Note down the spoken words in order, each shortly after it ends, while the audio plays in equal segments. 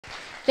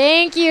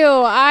Thank you.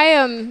 I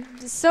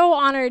am so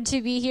honored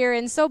to be here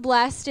and so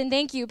blessed. And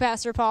thank you,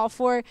 Pastor Paul,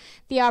 for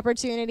the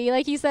opportunity.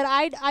 Like he said,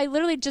 I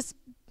literally just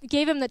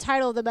gave him the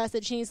title of the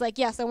message, and he's like,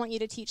 yes, I want you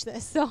to teach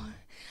this. So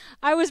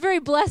I was very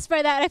blessed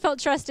by that. I felt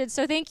trusted.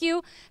 So thank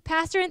you,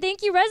 Pastor, and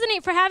thank you,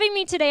 Resonate, for having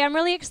me today. I'm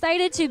really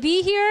excited to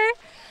be here.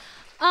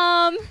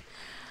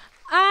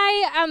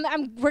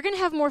 We're going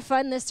to have more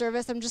fun this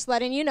service, I'm just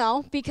letting you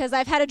know, because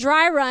I've had a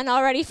dry run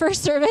already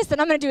first service,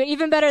 and I'm going to do it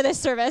even better this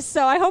service.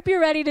 So I hope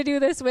you're ready to do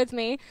this with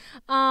me.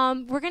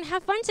 We're going to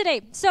have fun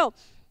today. So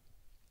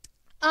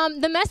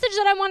the message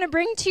that I want to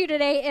bring to you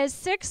today is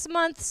 6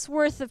 months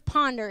worth of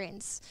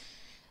ponderings.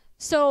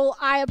 So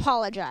I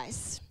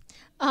apologize.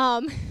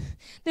 I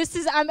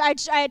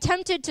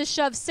attempted to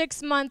shove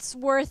 6 months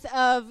worth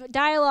of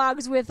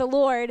dialogues with the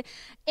Lord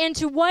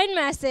into one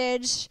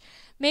message.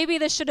 Maybe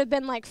this should have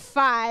been like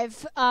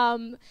 5,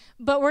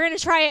 but we're going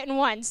to try it in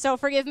one. So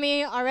forgive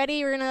me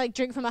already. We're going to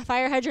drink from a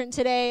fire hydrant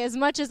today as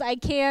much as I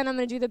can. I'm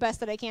going to do the best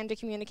that I can to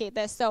communicate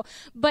this.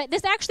 But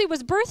this actually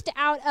was birthed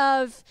out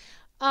of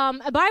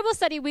a Bible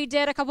study we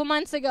did a couple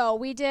months ago.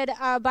 We did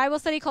a Bible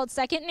study called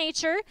Second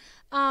Nature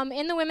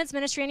in the women's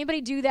ministry. Anybody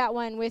do that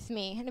one with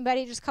me?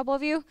 Anybody? Just a couple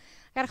of you?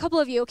 I got a couple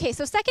of you. Okay,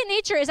 so Second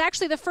Nature is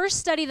actually the first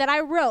study that I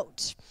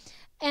wrote.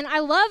 And I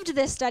loved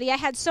this study. I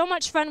had so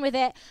much fun with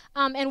it.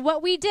 And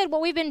what we've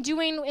been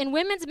doing in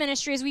women's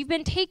ministry is we've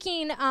been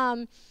taking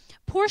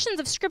portions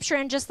of Scripture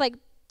and just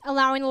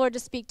allowing the Lord to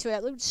speak to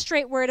it,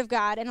 straight Word of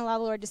God, and allow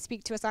the Lord to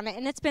speak to us on it.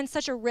 And it's been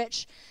such a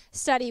rich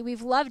study.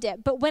 We've loved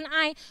it. But when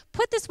I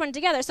put this one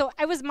together, so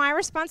it was my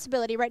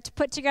responsibility, right, to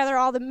put together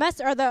all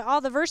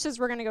the verses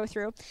we're going to go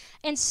through.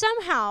 And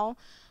somehow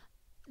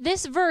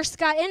this verse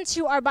got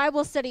into our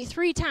Bible study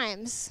 3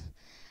 times.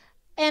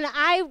 And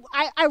I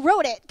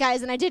wrote it,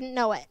 guys, and I didn't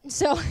know it.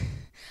 So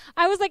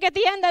I was at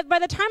the end, by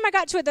the time I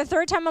got to it the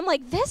 3rd time, I'm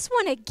like, this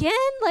one again?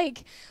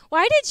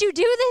 Why did you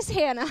do this,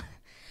 Hannah?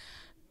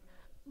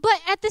 But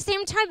at the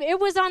same time, it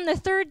was on the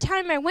 3rd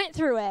time I went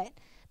through it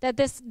that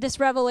this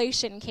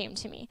revelation came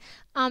to me.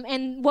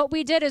 And what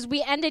we did is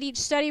we ended each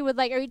study with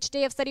or each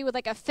day of study with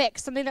a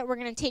fix, something that we're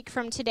going to take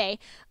from today.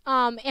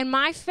 And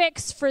my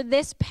fix for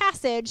this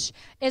passage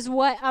is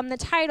what the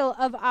title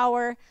of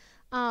our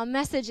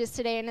message is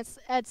today, and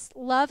it's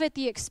love at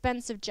the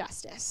expense of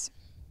justice.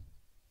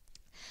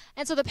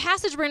 And so the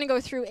passage we're going to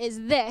go through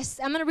is this.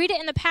 I'm going to read it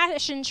in the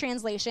Passion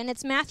Translation.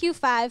 It's Matthew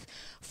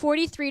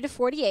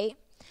 5:43-48.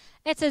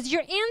 It says,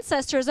 "Your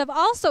ancestors have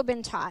also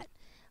been taught,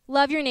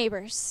 love your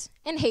neighbors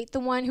and hate the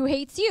one who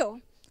hates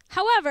you.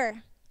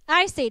 However,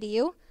 I say to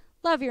you,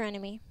 love your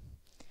enemy.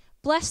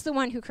 Bless the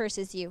one who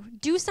curses you.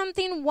 Do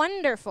something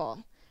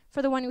wonderful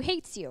for the one who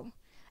hates you.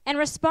 And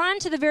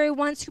respond to the very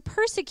ones who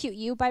persecute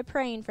you by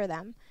praying for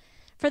them.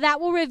 For that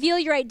will reveal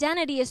your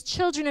identity as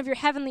children of your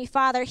heavenly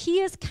Father.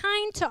 He is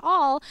kind to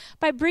all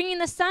by bringing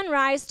the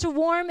sunrise to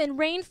warm and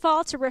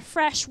rainfall to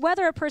refresh,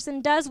 whether a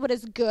person does what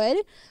is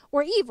good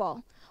or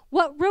evil.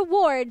 What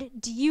reward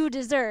do you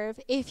deserve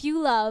if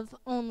you love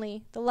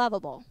only the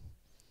lovable?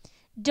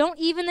 Don't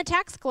even the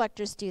tax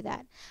collectors do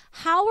that.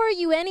 How are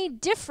you any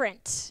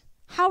different?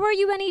 How are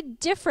you any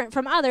different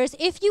from others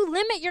if you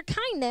limit your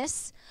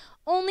kindness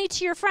only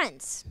to your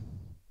friends?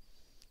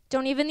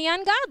 Don't even the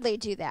ungodly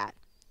do that.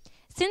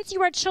 Since you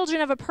are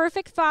children of a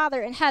perfect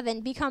Father in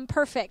heaven, become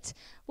perfect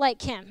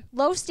like him."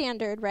 Low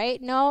standard,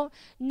 right? No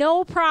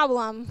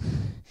problem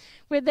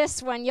with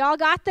this one. Y'all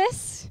got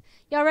this?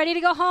 Y'all ready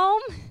to go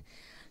home?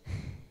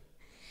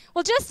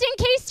 Well, just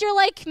in case you're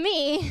like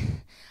me,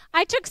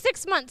 I took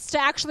 6 months to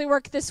actually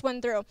work this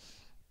one through.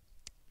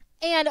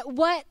 And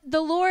what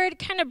the Lord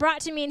kind of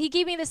brought to me, and he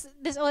gave me this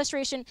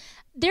illustration,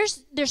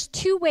 there's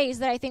 2 ways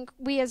that I think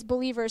we as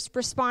believers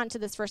respond to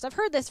this verse. I've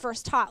heard this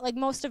verse taught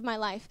most of my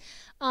life.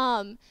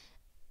 And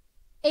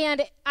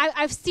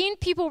I've seen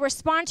people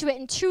respond to it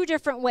in 2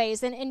 different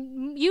ways,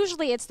 and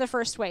usually it's the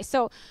first way.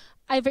 So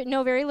I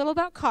know very little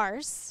about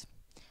cars,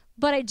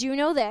 but I do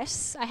know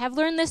this. I have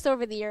learned this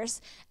over the years.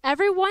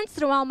 Every once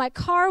in a while, my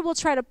car will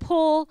try to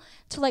pull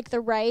to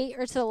the right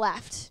or to the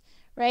left.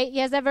 Right?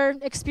 You guys ever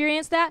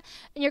experienced that?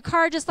 And your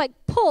car just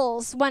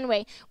pulls one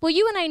way. Well,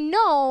 you and I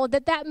know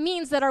that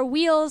means that our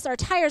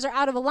tires are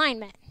out of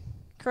alignment,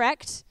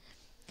 correct?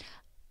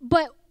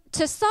 But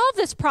to solve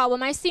this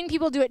problem, I've seen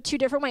people do it 2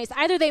 different ways.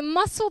 Either they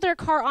muscle their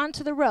car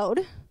onto the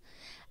road,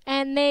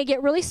 and they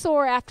get really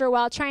sore after a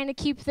while trying to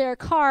keep their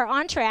car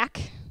on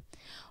track,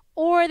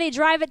 or they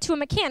drive it to a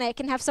mechanic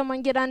and have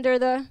someone get under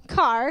the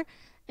car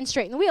and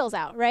straighten the wheels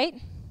out, right?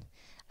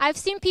 I've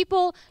seen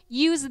people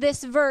use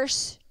this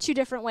verse 2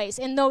 different ways,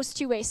 in those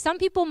 2 ways. Some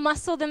people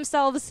muscle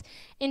themselves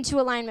into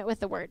alignment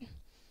with the word.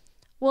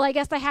 Well, I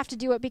guess I have to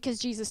do it because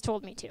Jesus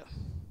told me to,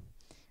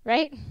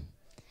 right?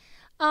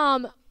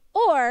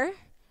 Or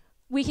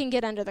we can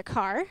get under the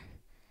car,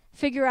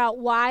 figure out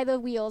why the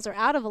wheels are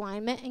out of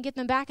alignment, and get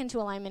them back into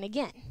alignment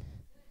again.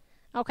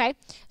 Okay?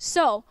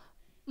 So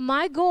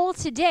my goal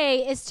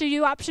today is to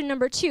do option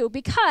number 2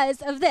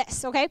 because of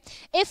this, okay?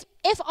 If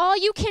all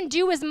you can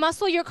do is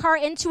muscle your car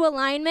into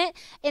alignment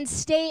and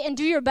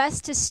do your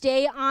best to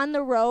stay on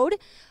the road,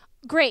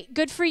 Great,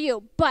 good for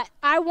you. But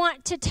I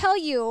want to tell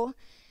you,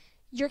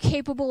 you're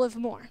capable of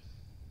more.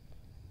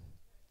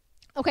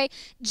 Okay,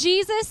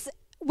 Jesus,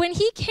 when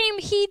he came,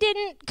 he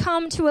didn't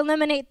come to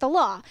eliminate the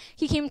law.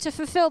 He came to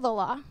fulfill the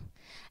law.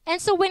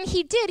 And so when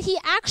he did, he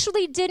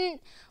actually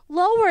didn't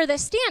lower the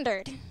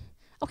standard.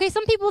 Okay,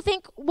 some people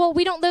think, well,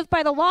 we don't live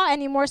by the law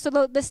anymore, so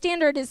the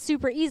standard is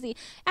super easy.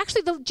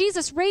 Actually,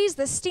 Jesus raised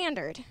the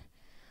standard.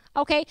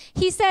 Okay,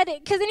 he said,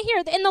 because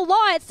in the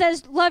law it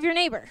says love your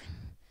neighbor,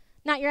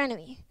 not your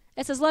enemy.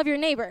 It says love your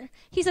neighbor.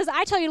 He says,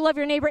 I tell you to love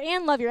your neighbor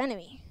and love your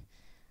enemy.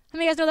 How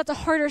many of you guys know that's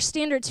a harder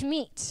standard to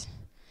meet?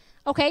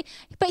 Okay,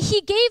 but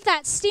he gave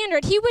that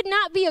standard. He would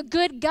not be a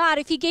good God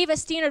if he gave a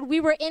standard we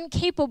were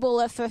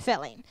incapable of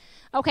fulfilling.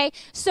 Okay,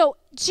 so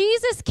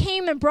Jesus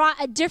came and brought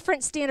a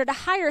different standard, a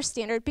higher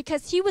standard,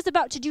 because he was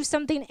about to do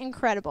something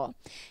incredible.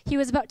 He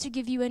was about to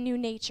give you a new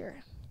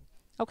nature.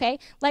 Okay,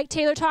 like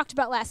Taylor talked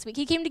about last week.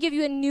 He came to give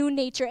you a new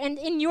nature, and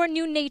in your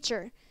new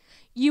nature,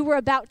 you were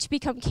about to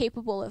become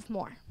capable of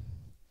more.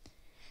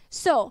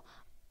 So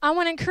I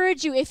want to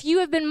encourage you, if you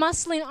have been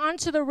muscling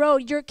onto the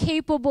road, you're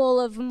capable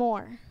of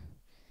more.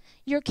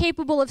 You're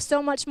capable of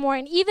so much more.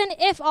 And even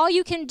if all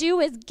you can do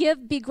is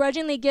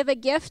begrudgingly give a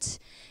gift,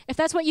 if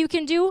that's what you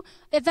can do,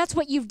 if that's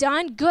what you've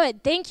done,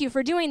 good. Thank you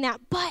for doing that.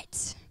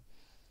 But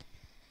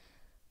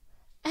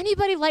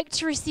anybody like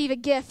to receive a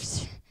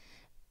gift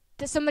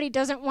that somebody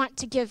doesn't want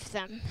to give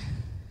them?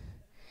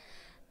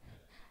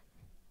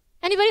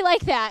 Anybody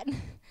like that?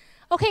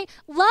 Okay,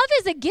 love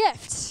is a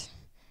gift.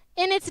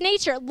 In its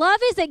nature, love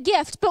is a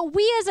gift, but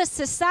we as a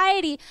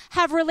society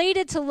have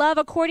related to love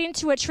according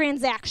to a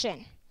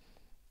transaction.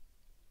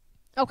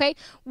 Okay,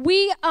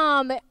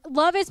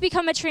 love has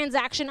become a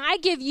transaction. I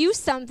give you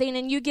something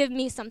and you give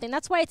me something.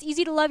 That's why it's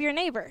easy to love your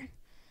neighbor,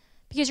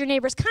 because your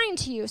neighbor's kind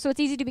to you, so it's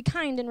easy to be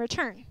kind in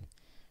return,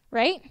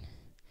 right?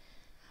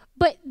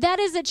 But that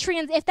is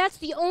if that's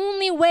the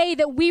only way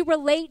that we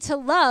relate to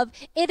love,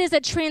 it is a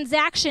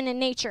transaction in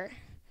nature.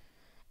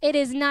 It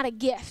is not a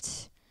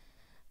gift.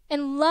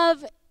 And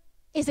love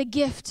is a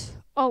gift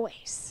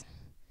always.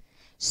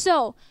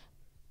 So,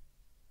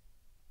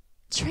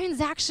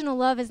 transactional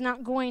love is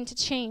not going to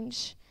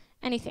change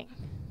anything.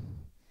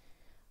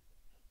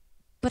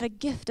 But a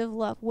gift of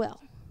love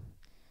will.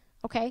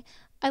 Okay?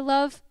 I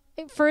love,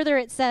 further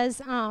it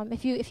says,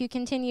 if you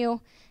continue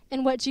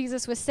in what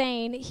Jesus was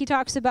saying, he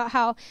talks about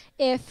how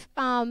if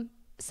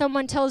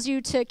someone tells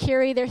you to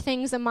carry their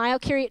things a mile,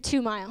 carry it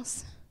 2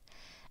 miles.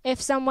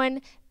 If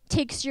someone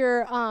takes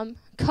your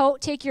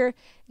coat,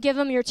 give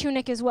them your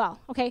tunic as well.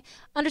 Okay?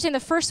 Understand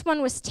the first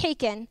one was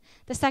taken,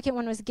 the second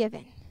one was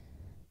given.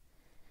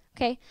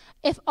 Okay?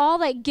 If all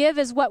that give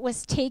is what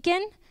was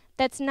taken,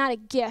 that's not a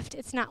gift,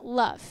 it's not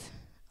love.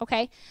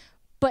 Okay?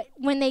 But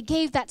when they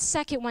gave that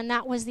second one,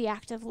 that was the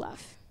act of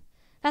love.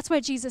 That's why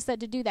Jesus said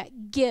to do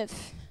that. Give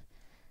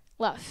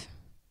love.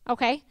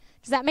 Okay?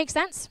 Does that make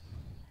sense?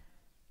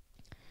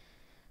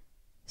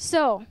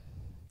 So,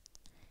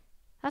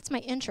 that's my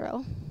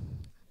intro.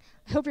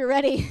 I hope you're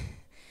ready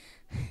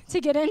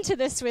to get into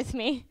this with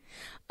me.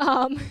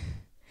 Okay,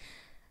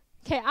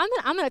 I'm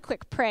gonna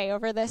quick pray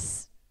over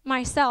this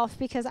myself,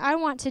 because I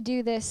want to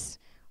do this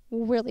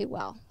really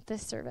well,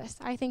 this service.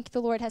 I think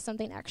the Lord has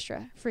something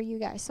extra for you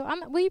guys. So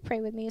will you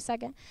pray with me a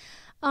second?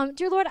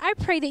 Dear Lord, I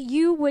pray that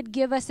you would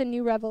give us a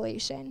new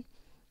revelation.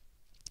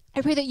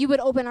 I pray that you would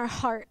open our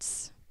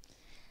hearts.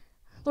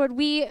 Lord,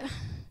 we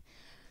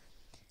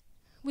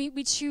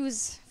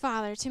choose,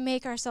 Father, to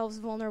make ourselves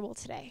vulnerable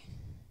today,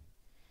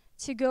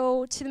 to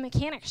go to the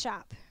mechanic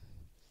shop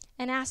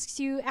and ask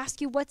you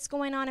what's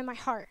going on in my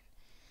heart.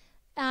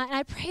 And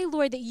I pray,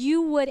 Lord, that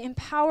you would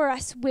empower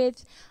us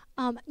with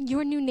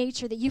your new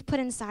nature that you've put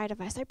inside of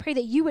us. I pray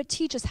that you would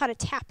teach us how to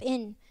tap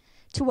in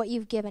to what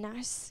you've given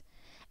us,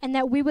 and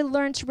that we would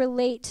learn to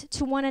relate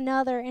to one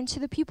another and to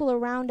the people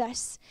around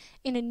us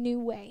in a new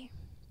way.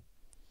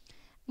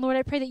 Lord,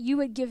 I pray that you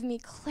would give me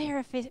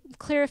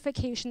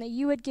clarification, that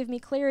you would give me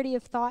clarity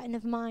of thought and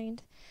of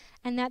mind,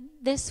 and that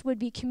this would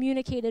be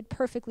communicated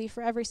perfectly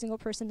for every single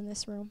person in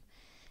this room.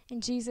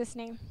 In Jesus'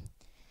 name,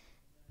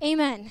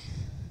 amen.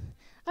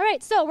 All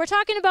right, so we're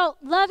talking about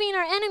loving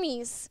our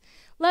enemies,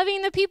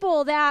 loving the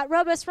people that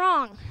rub us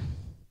wrong.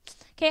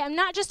 Okay, I'm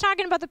not just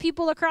talking about the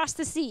people across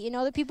the sea,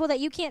 the people that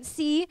you can't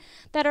see,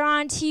 that are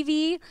on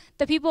TV.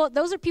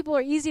 Those are people who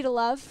are easy to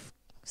love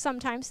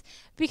sometimes,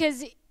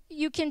 because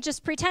you can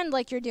just pretend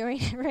like you're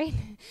doing it, right?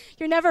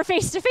 You're never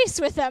face to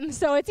face with them,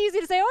 so it's easy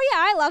to say, oh yeah,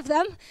 I love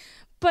them.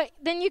 But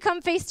then you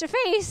come face to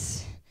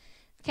face.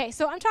 Okay,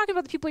 so I'm talking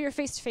about the people you're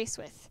face to face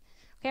with.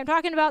 Okay, I'm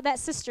talking about that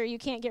sister you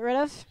can't get rid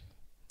of.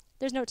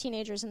 There's no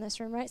teenagers in this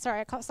room, right?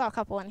 Sorry, I saw a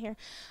couple in here.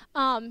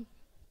 I'm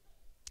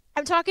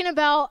talking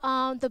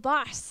about the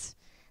boss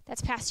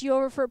that's passed you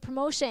over for a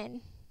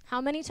promotion. How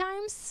many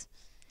times?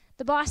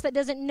 The boss that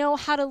doesn't know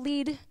how to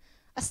lead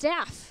a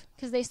staff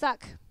because they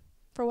suck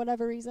for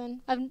whatever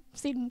reason. I've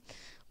seen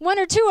 1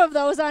 or 2 of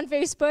those on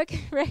Facebook,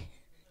 right?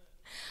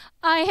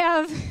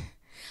 I'm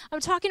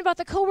talking about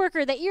the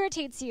coworker that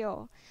irritates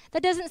you,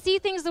 that doesn't see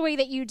things the way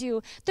that you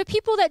do. The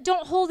people that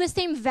don't hold the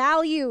same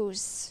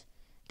values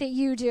that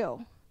you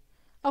do.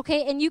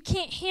 Okay, and you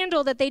can't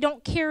handle that they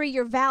don't carry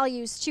your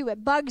values too.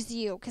 It bugs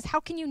you, because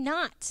how can you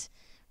not,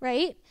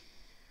 right?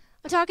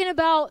 I'm talking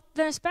about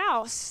the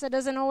spouse that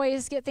doesn't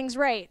always get things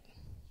right.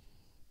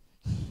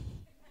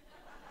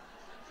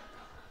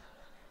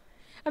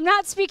 I'm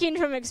not speaking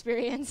from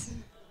experience.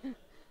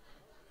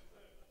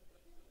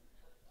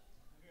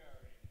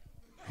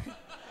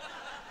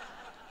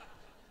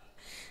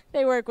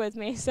 They work with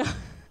me, so.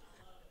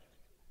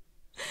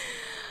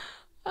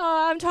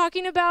 I'm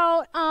talking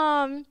about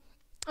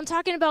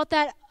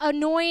that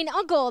annoying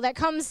uncle that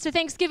comes to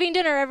Thanksgiving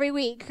dinner every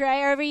week,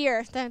 right? Or every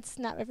year. That's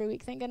not every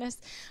week, thank goodness.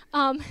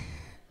 The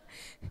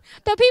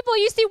people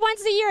you see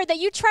once a year that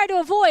you try to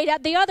avoid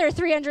at the other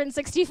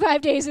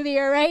 365 days of the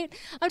year, right?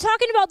 I'm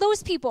talking about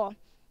those people.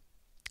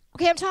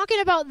 Okay, I'm talking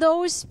about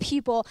those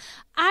people.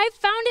 I've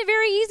found it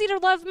very easy to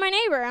love my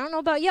neighbor. I don't know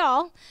about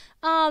y'all,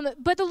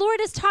 but the Lord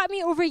has taught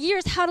me over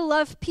years how to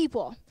love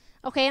people.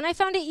 Okay, and I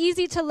found it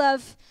easy to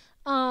love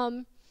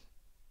my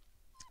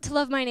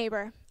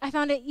neighbor. I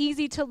found it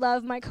easy to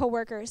love my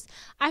coworkers.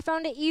 I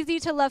found it easy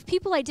to love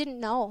people I didn't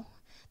know.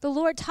 The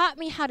Lord taught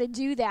me how to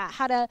do that,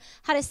 how to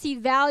see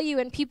value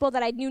in people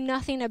that I knew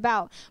nothing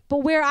about. But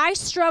where I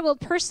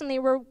struggled personally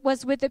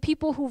was with the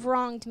people who've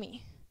wronged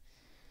me.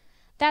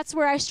 That's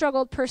where I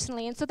struggled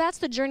personally. And so that's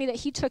the journey that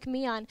he took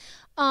me on.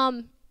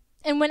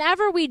 And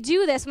whenever we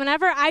do this,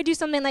 whenever I do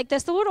something like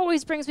this, the Lord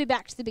always brings me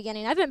back to the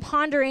beginning. I've been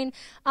pondering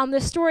the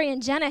story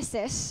in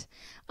Genesis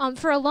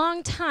for a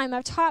long time.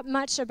 I've taught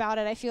much about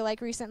it, I feel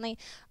like, recently.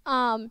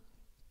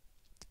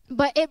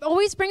 But it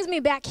always brings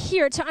me back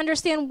here to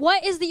understand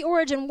what is the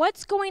origin,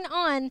 what's going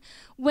on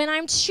when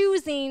I'm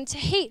choosing to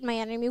hate my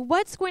enemy,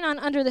 what's going on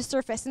under the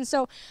surface. And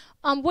so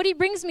what he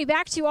brings me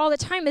back to all the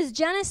time is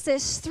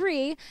Genesis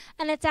 3,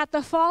 and it's at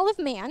the fall of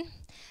man.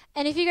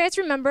 And if you guys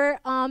remember,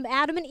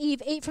 Adam and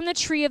Eve ate from the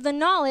tree of the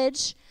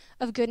knowledge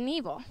of good and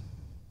evil,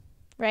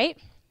 right?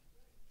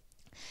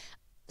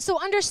 So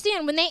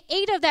understand, when they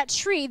ate of that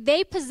tree,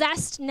 they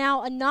possessed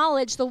now a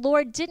knowledge the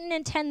Lord didn't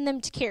intend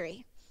them to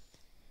carry.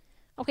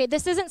 Okay,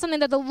 this isn't something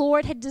that the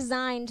Lord had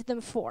designed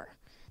them for.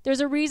 There's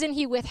a reason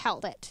he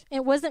withheld it.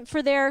 It wasn't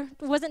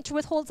to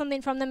withhold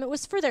something from them, it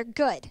was for their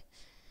good.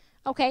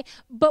 Okay,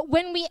 but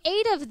when we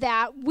ate of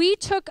that, we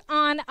took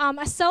on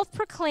a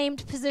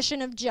self-proclaimed position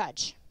of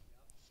judge,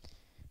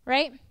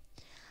 right?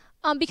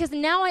 Because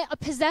now I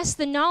possess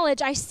the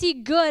knowledge. I see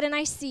good and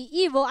I see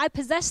evil. I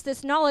possess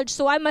this knowledge,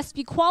 so I must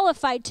be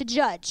qualified to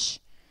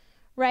judge,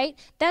 right?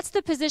 That's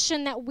the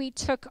position that we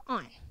took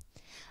on.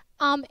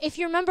 If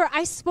you remember,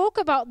 I spoke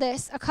about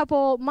this a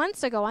couple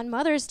months ago on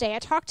Mother's Day. I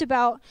talked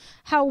about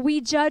how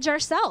we judge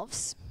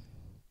ourselves.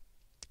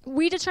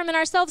 We determine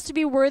ourselves to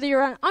be worthy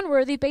or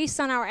unworthy based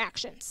on our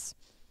actions,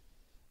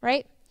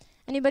 right?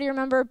 Anybody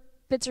remember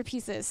bits or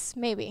pieces?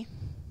 Maybe.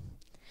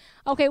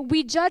 Okay,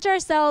 we judge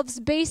ourselves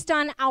based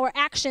on our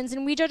actions,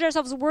 and we judge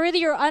ourselves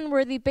worthy or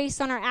unworthy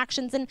based on our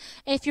actions. And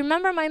if you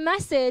remember my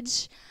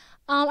message,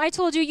 I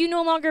told you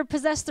no longer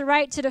possess the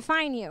right to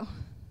define you.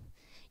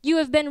 You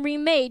have been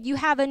remade. You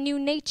have a new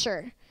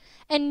nature.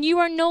 And you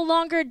are no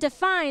longer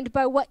defined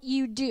by what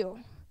you do.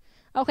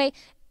 Okay?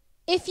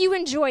 If you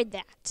enjoyed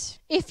that,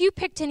 if you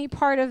picked any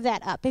part of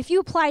that up, if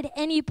you applied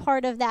any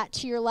part of that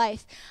to your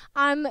life,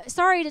 I'm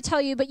sorry to tell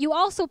you, but you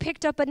also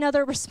picked up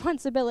another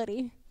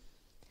responsibility.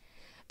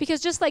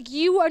 Because just like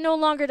you are no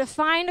longer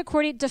defined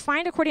according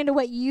to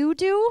what you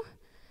do,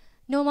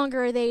 no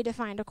longer are they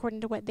defined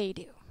according to what they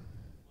do.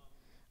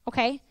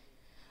 Okay?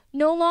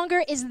 No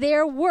longer is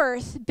their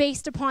worth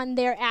based upon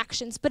their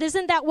actions. But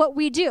isn't that what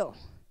we do?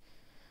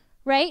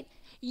 Right?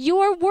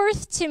 Your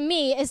worth to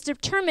me is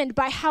determined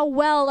by how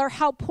well or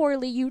how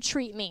poorly you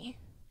treat me.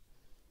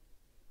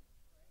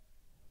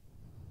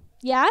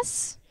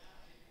 Yes?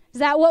 Is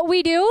that what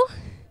we do?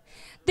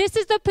 This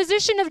is the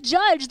position of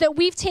judge that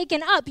we've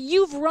taken up.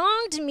 You've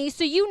wronged me,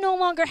 so you no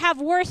longer have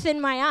worth in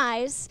my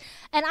eyes,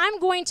 and I'm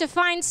going to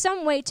find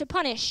some way to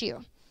punish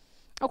you.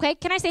 Okay?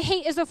 Can I say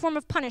hate is a form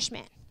of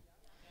punishment?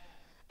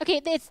 Okay,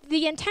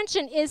 the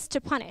intention is to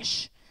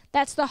punish.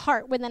 That's the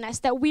heart within us,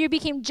 that we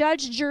became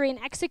judge, jury,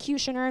 and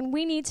executioner, and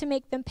we need to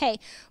make them pay.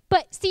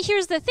 But see,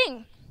 here's the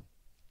thing.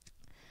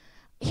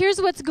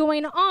 Here's what's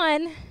going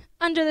on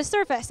under the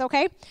surface,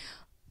 okay?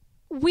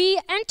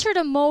 We entered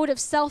a mode of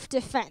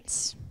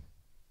self-defense.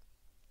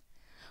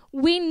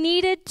 We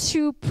needed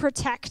to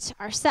protect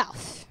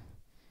ourselves,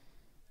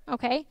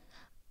 okay?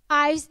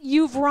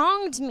 You've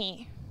wronged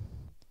me.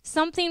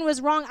 Something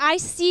was wrong. I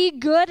see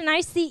good and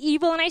I see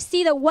evil, and I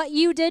see that what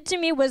you did to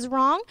me was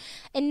wrong,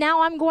 and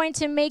now I'm going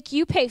to make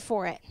you pay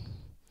for it.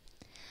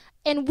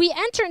 And we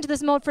enter into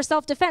this mode for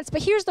self-defense,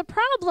 but here's the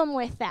problem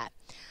with that.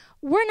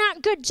 We're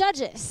not good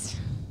judges.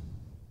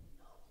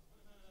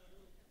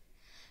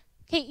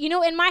 Okay,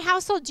 in my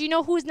household, do you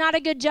know who's not a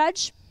good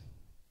judge?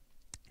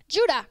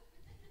 Judah.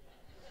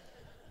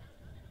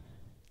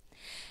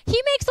 He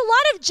makes a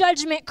lot of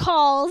judgment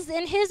calls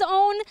in his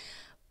own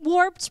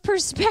warped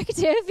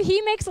perspective.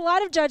 He makes a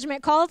lot of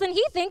judgment calls, and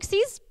he thinks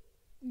he's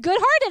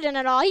good-hearted in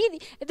it all.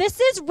 This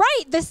is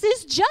right. This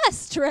is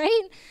just,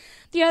 right?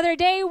 The other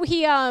day,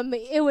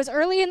 it was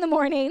early in the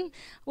morning,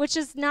 which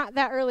is not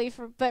that early,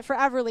 but for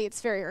Everly,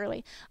 it's very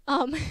early.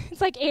 It's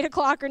like 8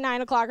 o'clock or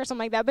 9 o'clock or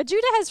something like that. But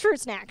Judah has fruit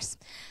snacks.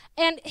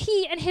 And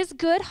he, in his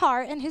good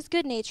heart and his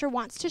good nature,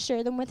 wants to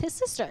share them with his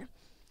sister.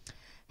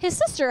 His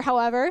sister,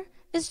 however,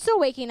 is still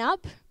waking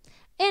up.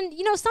 And,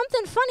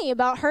 something funny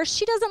about her,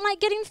 she doesn't like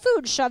getting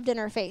food shoved in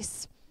her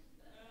face.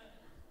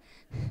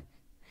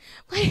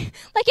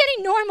 Like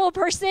any normal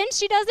person,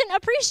 she doesn't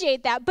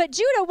appreciate that. But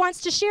Judah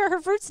wants to share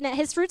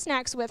his fruit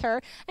snacks with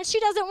her, and she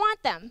doesn't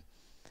want them.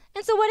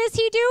 And so what does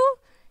he do?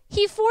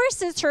 He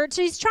forces her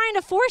he's trying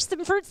to force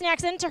the fruit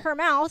snacks into her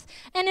mouth,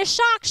 and is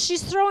shocked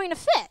she's throwing a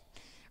fit,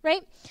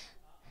 right?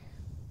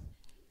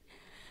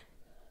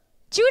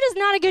 Judah's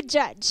not a good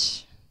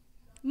judge.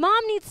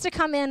 Mom needs to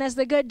come in as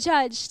the good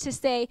judge to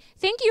say,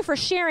 thank you for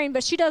sharing,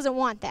 but she doesn't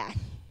want that,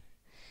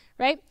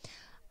 right?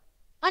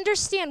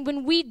 Understand,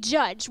 when we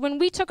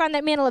took on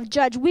that mantle of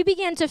judge, we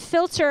began to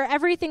filter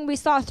everything we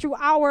saw through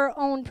our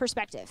own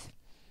perspective.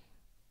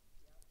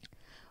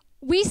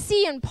 We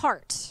see in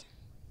part.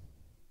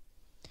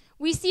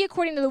 We see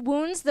according to the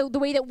wounds, the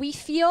way that we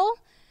feel.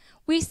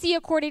 We see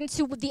according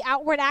to the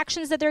outward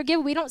actions that they're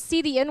given. We don't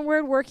see the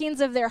inward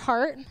workings of their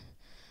heart.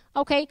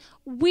 Okay?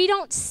 We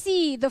don't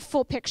see the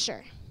full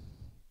picture.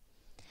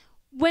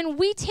 When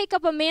we take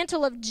up a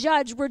mantle of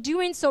judge, we're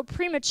doing so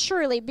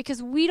prematurely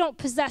because we don't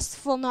possess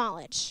full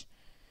knowledge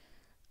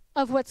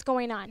of what's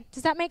going on.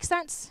 Does that make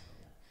sense?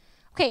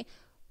 Okay,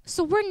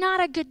 so we're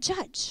not a good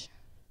judge.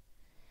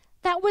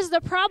 That was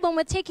the problem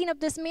with taking up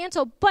this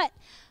mantle, but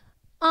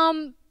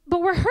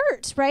we're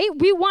hurt, right?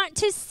 We want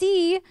to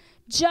see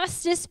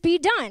justice be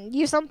done.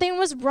 Something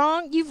was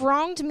wrong, you've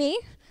wronged me,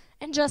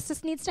 and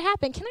justice needs to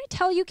happen. Can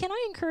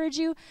I encourage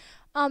you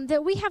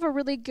that we have a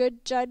really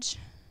good judge?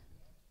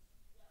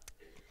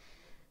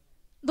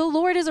 The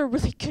Lord is a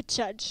really good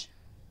judge.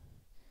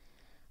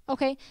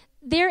 Okay?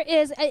 There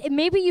is,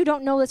 maybe you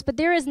don't know this, but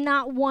there is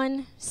not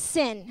one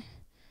sin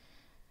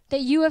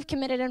that you have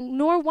committed, and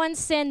nor one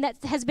sin that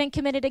has been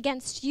committed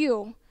against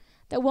you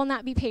that will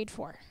not be paid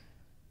for.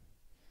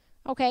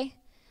 Okay?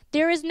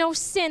 There is no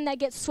sin that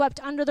gets swept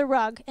under the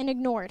rug and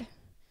ignored.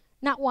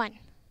 Not one.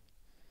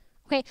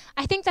 Okay?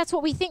 I think that's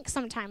what we think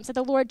sometimes, that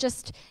the Lord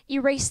just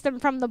erased them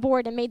from the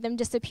board and made them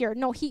disappear.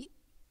 No,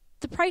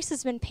 the price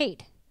has been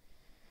paid.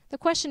 The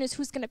question is,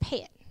 who's going to pay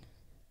it?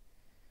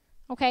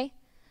 Okay?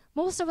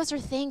 Most of us are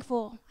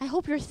thankful. I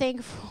hope you're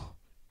thankful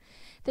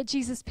that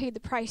Jesus paid the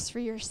price for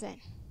your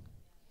sin.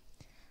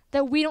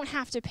 That we don't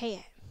have to pay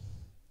it.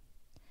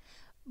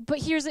 But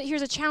here's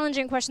a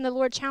challenging question the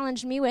Lord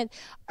challenged me with.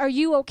 Are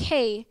you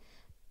okay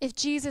if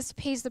Jesus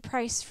pays the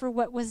price for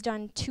what was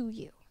done to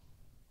you?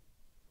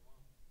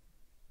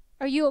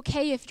 Are you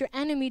okay if your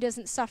enemy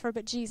doesn't suffer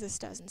but Jesus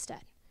does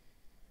instead?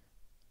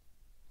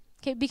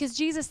 Okay, because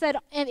Jesus said,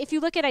 and if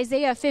you look at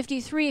Isaiah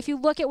 53, if you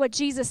look at what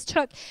Jesus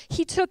took,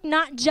 he took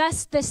not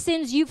just the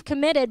sins you've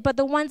committed, but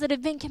the ones that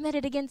have been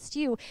committed against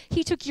you.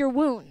 He took your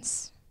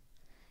wounds.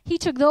 He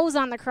took those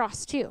on the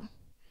cross too.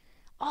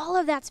 All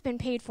of that's been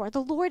paid for.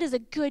 The Lord is a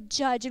good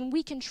judge, and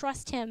we can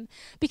trust him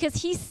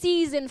because he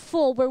sees in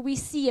full where we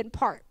see in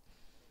part.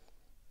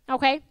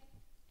 Okay?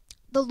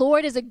 The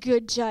Lord is a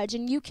good judge,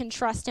 and you can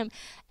trust him.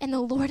 And the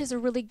Lord is a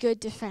really good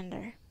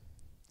defender.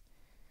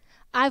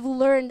 I've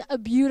learned a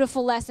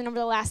beautiful lesson over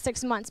the last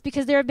 6 months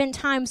because there have been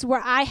times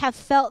where I have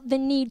felt the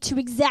need to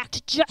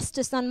exact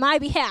justice on my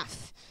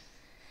behalf.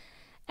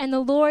 And the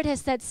Lord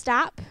has said,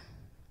 stop,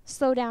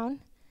 slow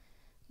down,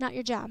 not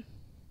your job.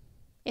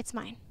 It's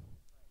mine.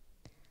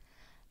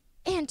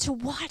 And to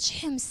watch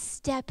him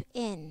step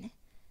in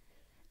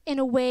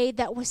a way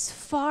that was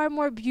far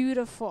more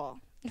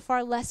beautiful and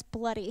far less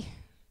bloody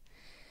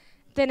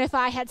than if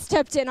I had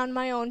stepped in on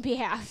my own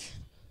behalf.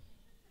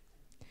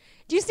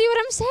 Do you see what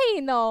I'm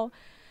saying, though?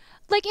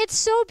 Like, it's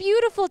so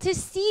beautiful to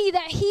see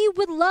that he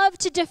would love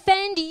to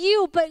defend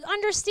you, but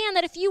understand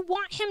that if you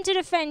want him to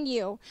defend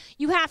you,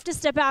 you have to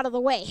step out of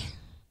the way.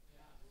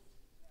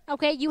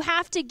 Okay? You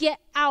have to get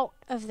out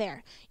of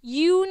there.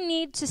 You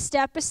need to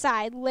step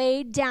aside,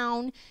 lay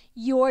down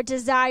your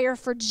desire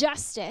for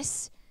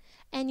justice,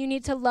 and you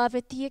need to love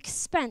at the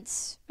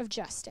expense of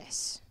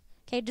justice.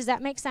 Okay? Does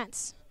that make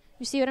sense?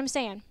 You see what I'm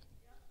saying?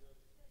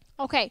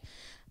 Okay.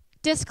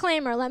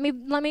 Disclaimer, let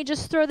me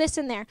just throw this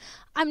in there.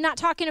 I'm not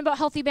talking about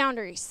healthy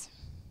boundaries.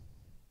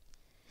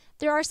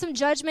 There are some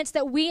judgments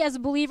that we as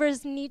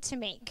believers need to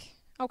make,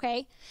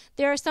 okay?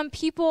 There are some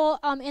people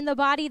in the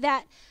body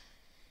that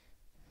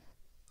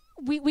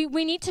we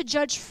need to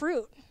judge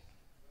fruit,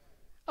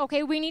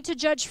 okay? We need to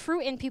judge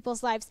fruit in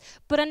people's lives,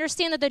 but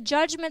understand that the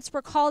judgments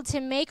we're called to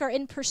make are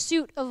in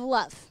pursuit of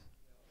love.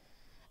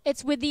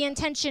 It's with the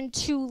intention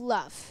to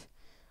love.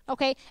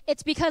 Okay,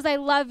 it's because I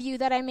love you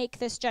that I make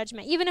this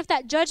judgment. Even if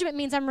that judgment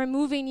means I'm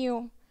removing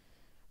you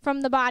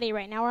from the body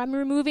right now, or I'm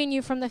removing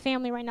you from the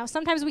family right now.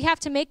 Sometimes we have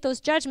to make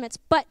those judgments.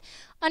 But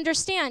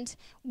understand,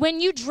 when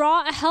you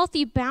draw a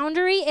healthy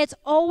boundary, it's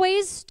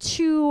always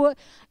to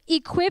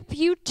equip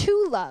you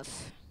to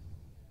love.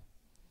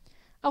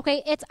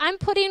 Okay, I'm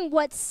putting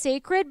what's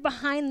sacred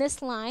behind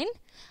this line.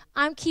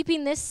 I'm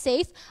keeping this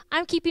safe.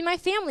 I'm keeping my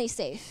family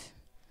safe.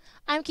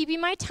 I'm keeping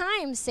my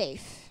time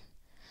safe.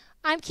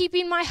 I'm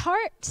keeping my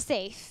heart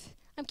safe.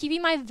 I'm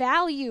keeping my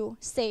value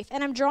safe.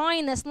 And I'm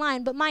drawing this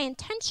line, but my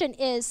intention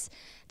is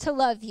to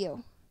love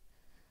you.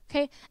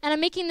 Okay? And I'm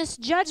making this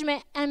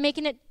judgment, and I'm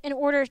making it in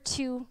order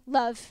to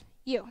love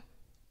you.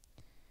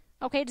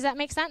 Okay, does that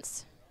make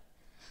sense?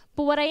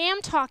 But what I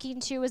am talking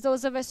to is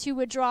those of us who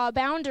would draw a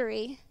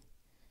boundary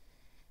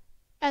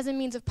as a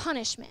means of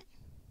punishment.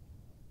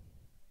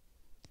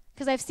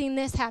 Because I've seen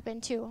this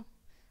happen too.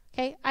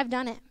 Okay, I've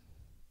done it.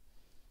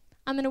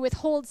 I'm going to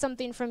withhold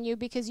something from you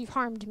because you've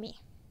harmed me.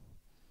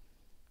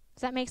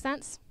 Does that make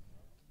sense?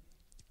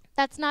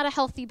 That's not a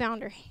healthy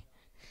boundary.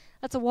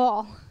 That's a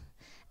wall.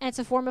 And it's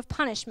a form of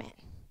punishment.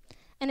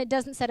 And it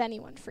doesn't set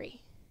anyone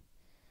free.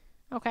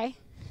 Okay?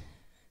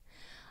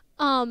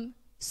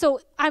 So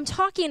I'm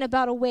talking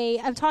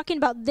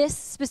about this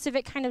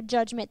specific kind of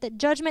judgment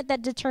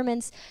that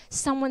determines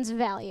someone's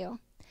value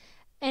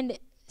and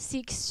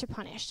seeks to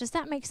punish. Does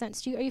that make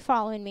sense? Are you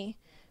following me?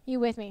 Are you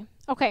with me?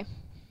 Okay.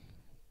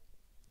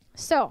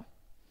 So,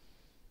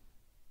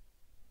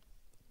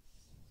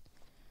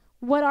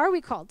 what are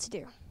we called to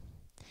do?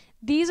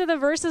 These are the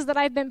verses that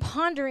I've been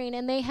pondering,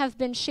 and they have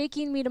been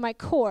shaking me to my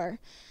core.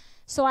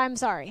 So I'm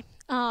sorry.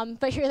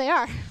 But here they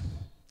are.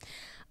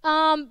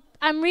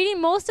 I'm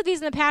reading most of these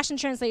in the Passion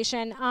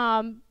Translation.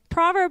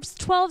 Proverbs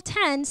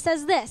 12:10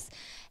 says this: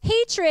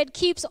 hatred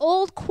keeps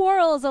old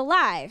quarrels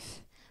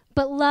alive,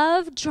 but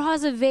love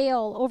draws a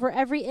veil over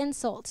every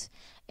insult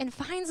and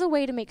finds a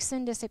way to make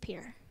sin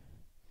disappear.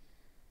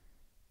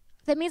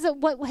 That means that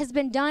what has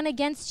been done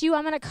against you,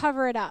 I'm going to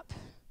cover it up.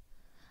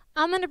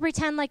 I'm going to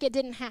pretend like it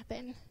didn't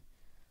happen.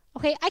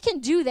 Okay, I can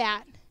do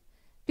that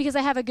because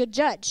I have a good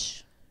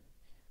judge,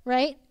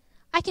 right?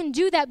 I can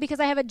do that because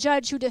I have a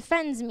judge who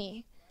defends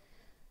me.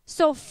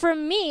 So for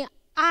me,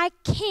 I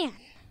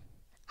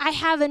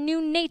have a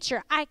new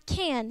nature. I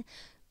can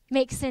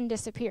make sin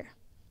disappear.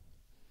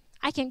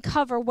 I can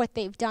cover what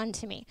they've done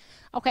to me.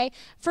 Okay?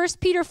 1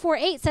 Peter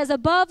 4:8 says,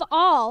 above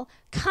all,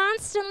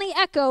 constantly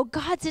echo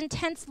God's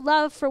intense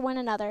love for one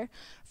another,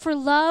 for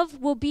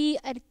love will be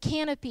a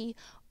canopy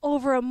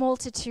over a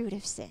multitude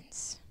of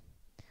sins.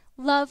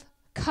 Love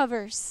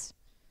covers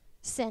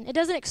sin. It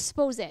doesn't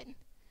expose it.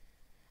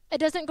 It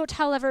doesn't go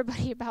tell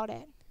everybody about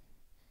it.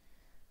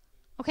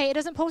 Okay? It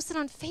doesn't post it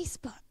on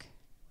Facebook.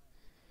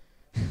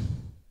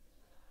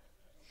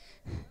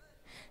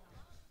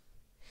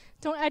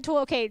 Don't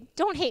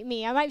hate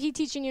me. I might be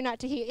teaching you not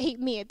to hate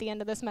me at the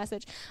end of this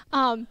message.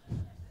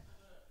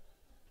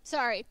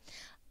 Sorry.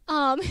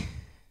 Love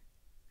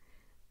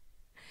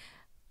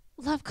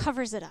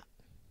covers it up.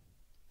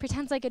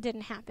 Pretends like it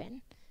didn't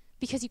happen.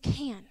 Because you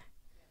can.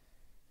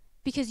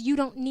 Because you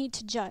don't need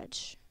to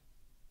judge.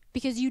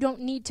 Because you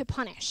don't need to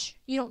punish.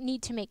 You don't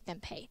need to make them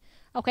pay.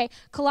 Okay?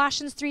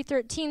 Colossians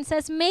 3:13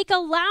 says, make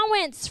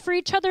allowance for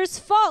each other's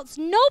faults.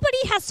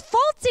 Nobody has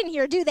faults in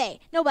here, do they?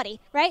 Nobody,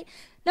 right?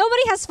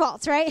 Nobody has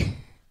faults, right?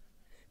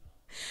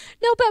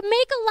 No, but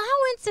make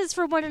allowances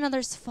for one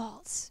another's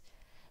faults.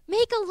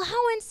 Make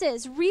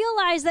allowances.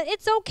 Realize that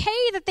it's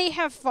okay that they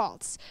have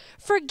faults.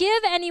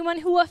 Forgive anyone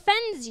who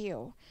offends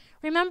you.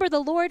 Remember, the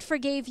Lord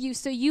forgave you,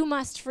 so you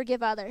must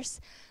forgive others.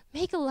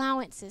 Make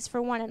allowances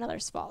for one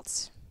another's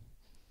faults.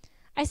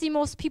 I see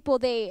most people,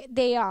 they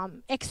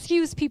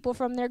excuse people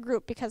from their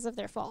group because of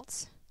their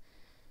faults,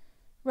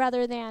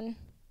 rather than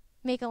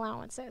make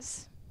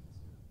allowances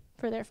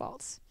for their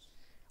faults.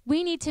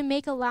 We need to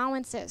make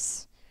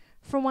allowances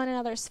for one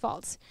another's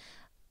faults.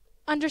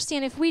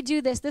 Understand, if we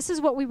do this, this is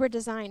what we were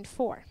designed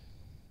for.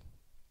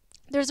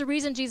 There's a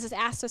reason Jesus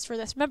asked us for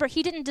this. Remember,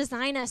 he didn't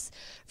design us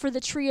for the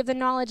tree of the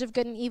knowledge of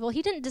good and evil.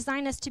 He didn't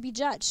design us to be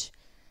judged.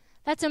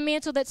 That's a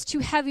mantle that's too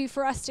heavy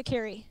for us to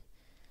carry.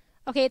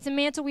 Okay, it's a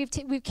mantle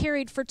we've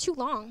carried for too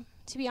long,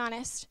 to be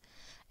honest.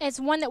 It's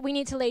one that we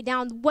need to lay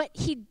down. What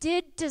he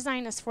did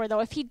design us for, though,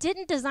 if he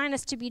didn't design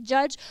us to be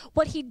judged,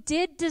 what he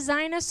did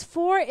design us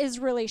for is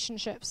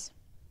relationships.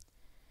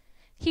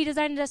 He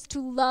designed us to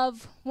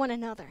love one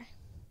another.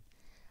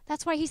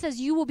 That's why he says,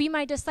 you will be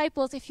my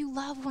disciples if you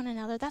love one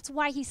another. That's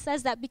why he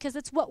says that, because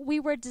it's what we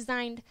were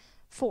designed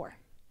for.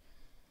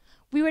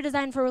 We were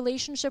designed for a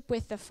relationship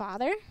with the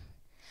Father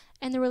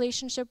and the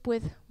relationship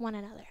with one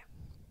another.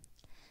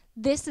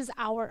 This is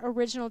our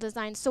original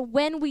design. So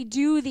when we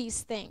do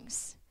these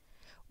things,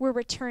 we're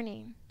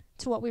returning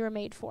to what we were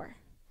made for.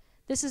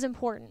 This is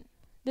important.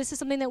 This is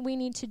something that we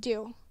need to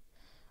do.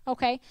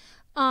 Okay?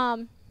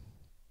 But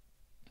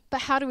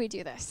how do we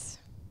do this?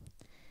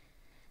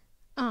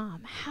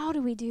 How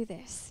do we do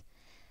this?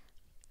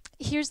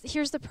 Here's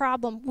the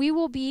problem.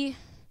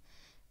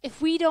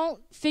 If we don't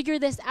figure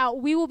this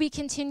out, we will be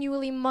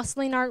continually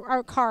muscling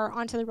our car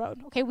onto the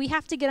road. Okay? We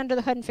have to get under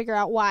the hood and figure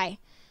out why.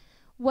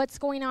 What's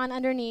going on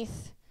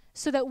underneath,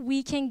 so that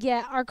we can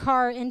get our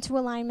car into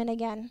alignment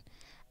again.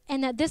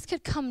 And that this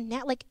could come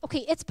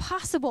it's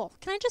possible.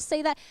 Can I just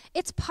say that?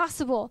 It's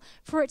possible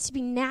for it to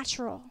be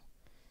natural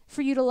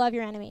for you to love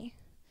your enemy,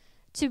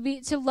 to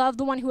love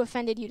the one who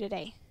offended you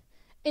today.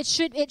 It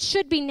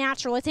should be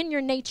natural. It's in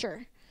your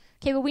nature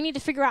Okay, but we need to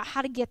figure out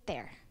how to get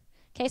there.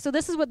 Okay, so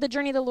this is what the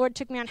journey the Lord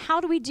took me on.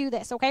 How do we do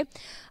this, okay?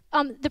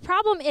 The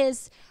problem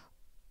is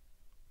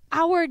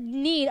our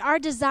need, our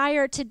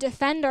desire to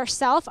defend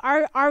ourselves,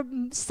 our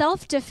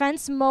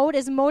self-defense mode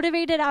is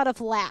motivated out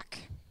of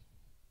lack.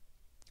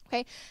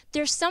 Okay,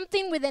 there's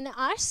something within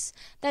us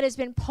that has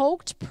been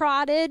poked,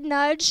 prodded,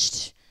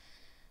 nudged,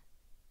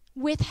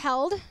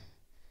 withheld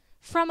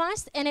from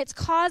us, and it's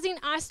causing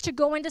us to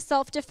go into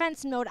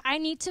self-defense mode. I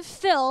need to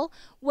fill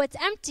what's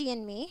empty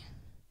in me,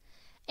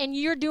 and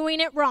you're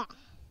doing it wrong,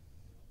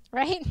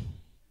 right?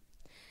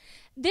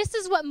 This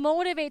is what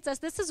motivates us.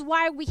 This is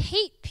why we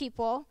hate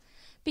people,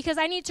 because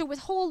I need to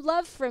withhold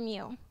love from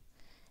you,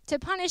 to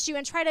punish you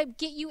and try to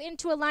get you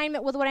into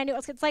alignment with what I do.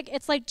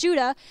 It's like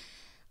Judah.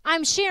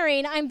 I'm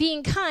sharing, I'm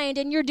being kind,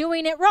 and you're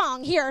doing it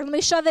wrong. Here, let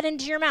me shove it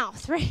into your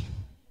mouth, right?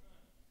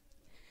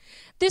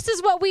 This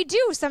is what we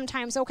do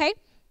sometimes, okay?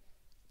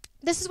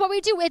 This is what we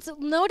do. It's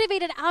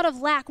motivated out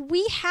of lack.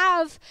 We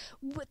have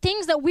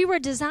things that we were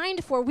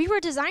designed for. We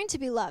were designed to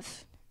be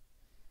loved.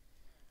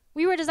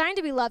 We were designed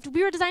to be loved.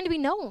 We were designed to be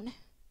known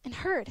and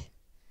heard.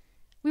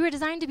 We were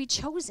designed to be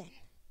chosen.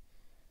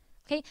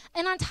 Okay?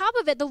 And on top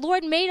of it, the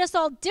Lord made us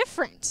all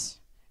different.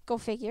 Go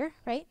figure,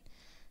 right?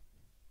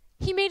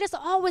 He made us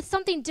all with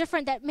something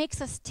different that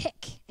makes us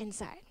tick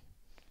inside.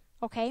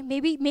 Okay?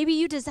 Maybe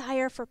you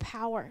desire for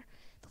power.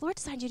 The Lord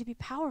designed you to be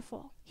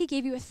powerful. He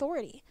gave you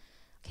authority.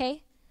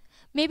 Okay?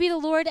 Maybe the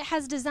Lord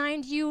has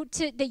designed you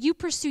that you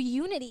pursue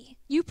unity.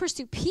 You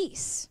pursue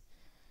peace.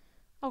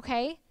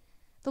 Okay?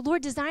 The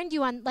Lord designed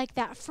you on like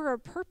that for a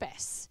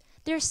purpose.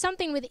 There's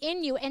something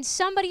within you, and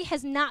somebody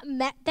has not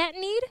met that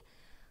need,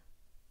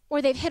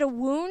 or they've hit a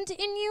wound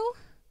in you.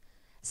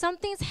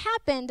 Something's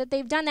happened that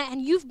they've done that,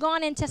 and you've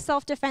gone into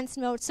self-defense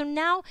mode. So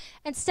now,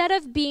 instead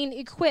of being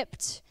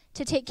equipped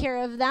to take care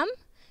of them,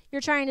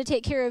 you're trying to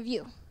take care of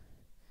you.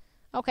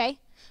 Okay?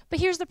 But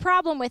here's the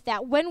problem with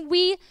that. When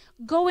we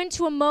go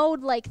into a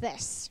mode like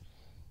this,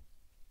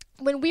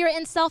 when we are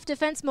in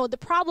self-defense mode, the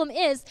problem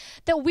is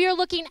that we are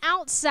looking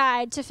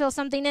outside to fill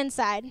something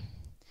inside.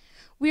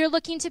 We are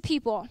looking to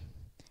people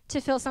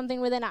to fill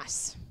something within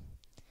us.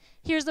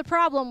 Here's the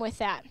problem with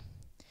that.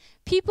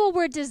 People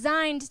were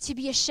designed to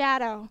be a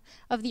shadow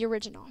of the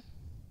original.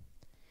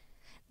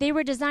 They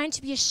were designed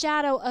to be a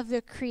shadow of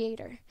the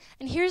Creator.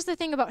 And here's the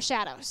thing about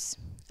shadows,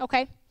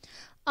 okay?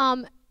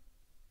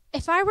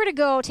 If I were to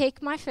go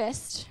take my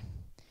fist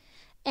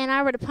and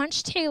I were to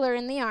punch Taylor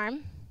in the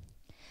arm,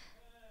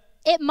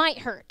 it might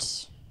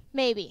hurt,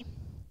 maybe.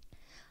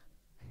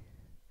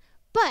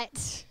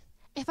 But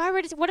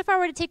what if I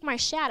were to take my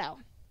shadow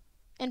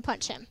and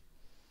punch him?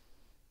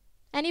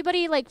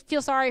 Anybody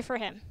feel sorry for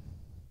him?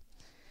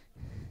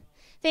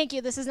 Thank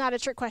you. This is not a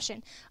trick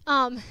question.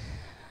 Nobody's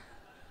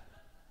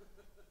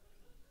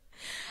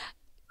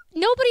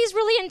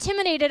really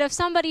intimidated of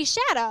somebody's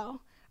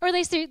shadow, or at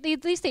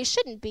least they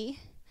shouldn't be,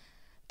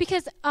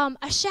 because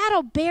a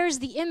shadow bears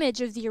the image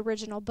of the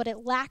original, but it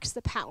lacks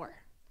the power.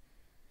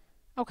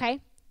 Okay?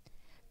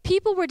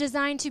 People were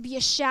designed to be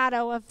a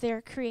shadow of their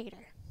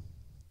Creator.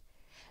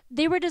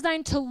 They were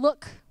designed to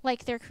look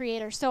like their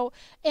Creator. So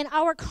in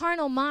our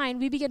carnal mind,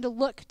 we begin to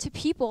look to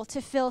people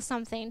to fill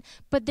something,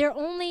 but their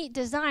only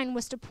design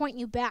was to point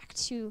you back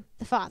to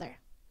the Father.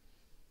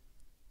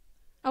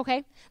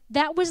 Okay?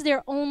 That was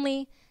their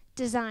only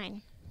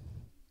design.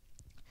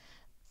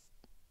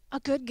 A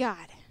good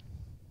God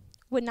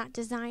would not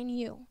design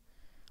you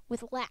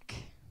with lack,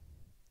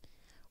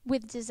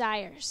 with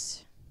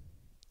desires,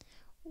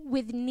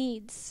 with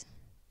needs,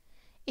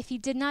 if He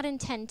did not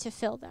intend to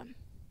fill them.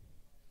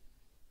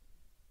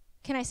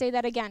 Can I say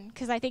that again?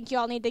 Because I think you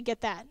all need to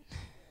get that.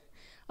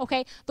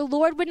 Okay? The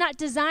Lord would not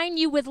design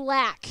you with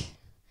lack.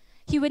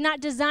 He would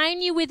not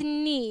design you with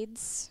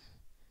needs.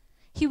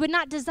 He would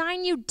not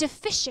design you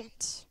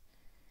deficient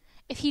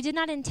if He did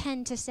not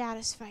intend to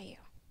satisfy you.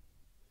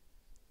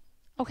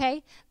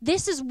 Okay?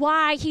 This is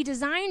why He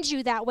designed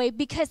you that way,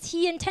 because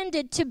He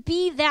intended to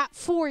be that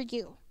for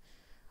you.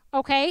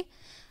 Okay?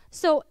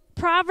 So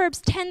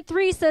Proverbs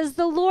 10:3 says,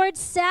 "The Lord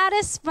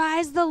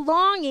satisfies the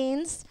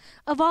longings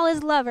of all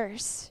His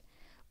lovers,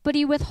 but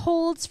He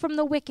withholds from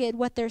the wicked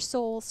what their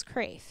souls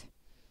crave."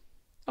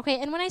 Okay,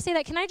 and when I say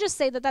that, can I just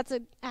say that that's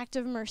an act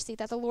of mercy,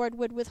 that the Lord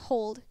would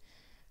withhold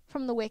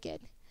from the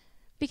wicked?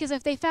 Because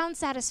if they found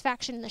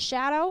satisfaction in the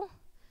shadow,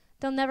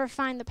 they'll never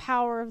find the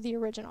power of the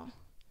original.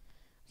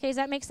 Okay, does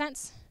that make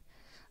sense?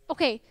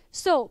 Okay,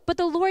 but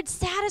the Lord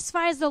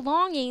satisfies the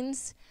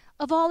longings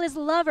of all His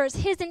lovers.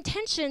 His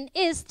intention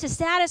is to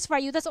satisfy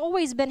you. That's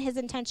always been His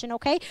intention,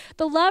 okay?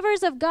 The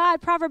lovers of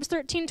God, Proverbs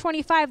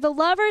 13:25, the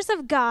lovers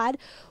of God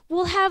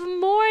will have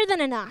more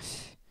than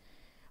enough,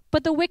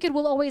 but the wicked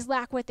will always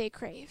lack what they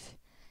crave.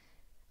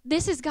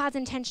 This is God's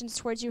intentions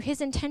towards you.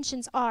 His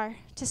intentions are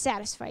to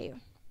satisfy you.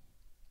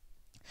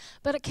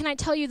 But can I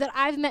tell you that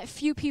I've met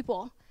few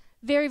people,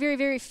 very, very,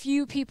 very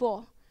few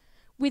people,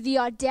 with the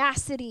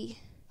audacity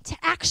to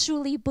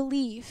actually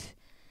believe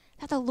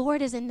that the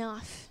Lord is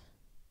enough.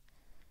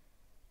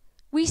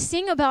 We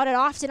sing about it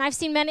often.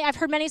 I've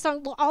heard many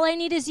songs, all I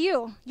need is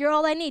you. You're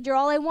all I need. You're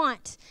all I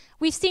want.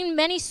 We've seen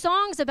many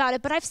songs about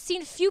it, but I've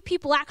seen few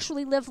people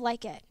actually live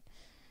like it.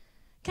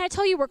 Can I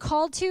tell you we're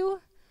called to?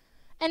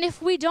 And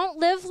if we don't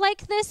live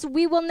like this,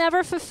 we will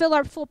never fulfill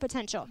our full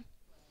potential.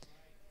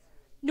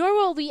 Nor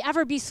will we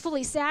ever be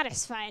fully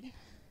satisfied.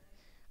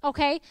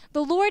 Okay?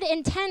 The Lord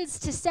intends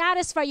to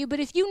satisfy you, but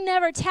if you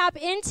never tap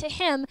into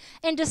him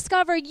and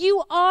discover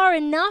you are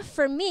enough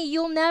for me,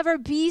 you'll never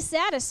be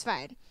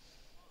satisfied.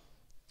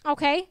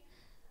 Okay?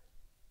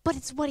 But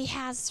it's what he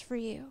has for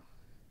you.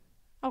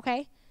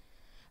 Okay?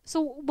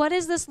 So what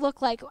does this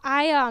look like?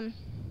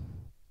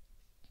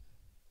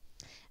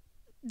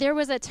 There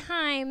was a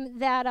time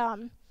that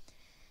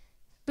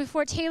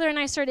before Taylor and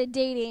I started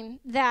dating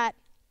that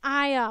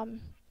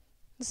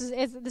this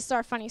is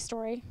our funny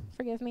story.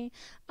 Forgive me.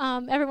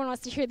 Everyone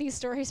wants to hear these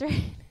stories,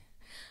 right?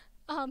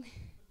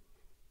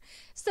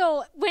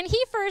 So when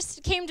he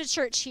first came to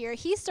church here,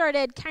 he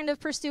started kind of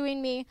pursuing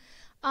me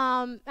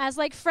as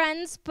like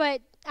friends,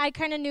 but I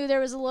kind of knew there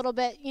was a little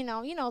bit,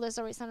 there's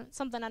always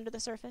something under the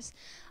surface.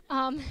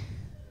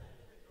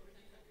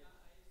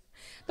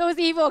 Those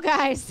evil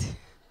guys.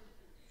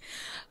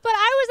 But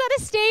I was at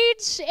a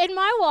stage in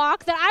my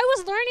walk that I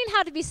was learning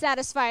how to be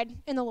satisfied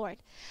in the Lord.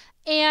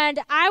 And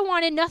I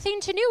wanted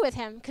nothing to do with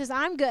him because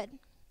I'm good.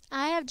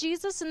 I have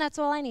Jesus and that's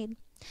all I need.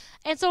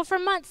 And so for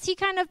months he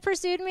kind of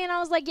pursued me and I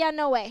was like, yeah,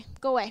 no way.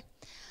 Go away.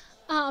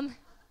 Well,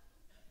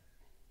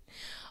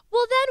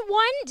 then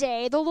one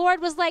day the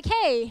Lord was like,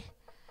 hey,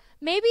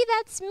 maybe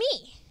that's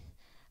me.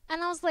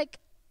 And I was like,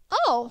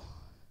 oh,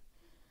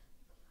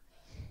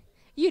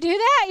 you do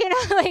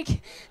that?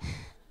 Like...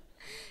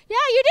 yeah,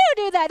 you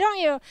do that, don't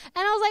you? And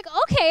I was like,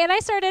 okay. And I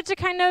started to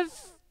kind of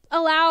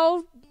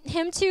allow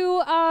him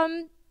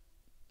to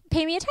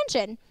pay me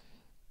attention.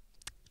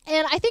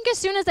 And I think as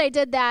soon as I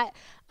did that,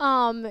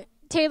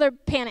 Taylor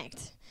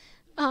panicked.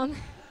 He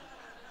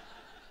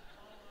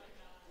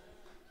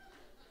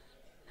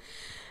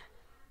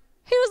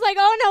was like,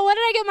 oh no, what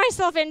did I get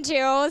myself into?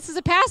 This is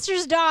a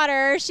pastor's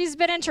daughter. She's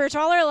been in church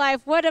all her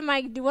life. What am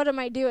I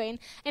doing?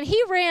 And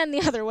he ran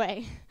the other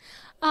way.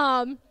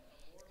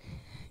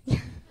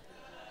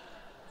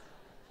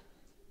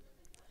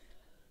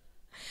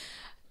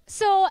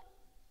 So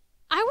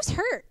I was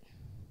hurt.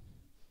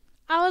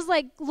 I was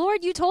like,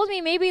 Lord, you told me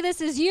maybe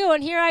this is you,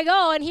 and here I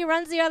go, and he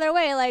runs the other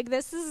way. Like,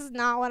 this is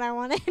not what I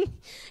wanted. I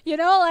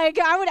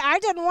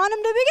didn't want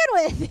him to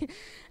begin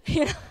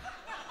with.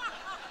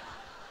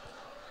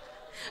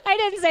 I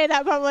didn't say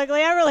that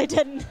publicly. I really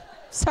didn't.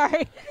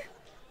 Sorry.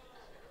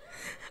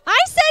 I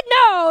said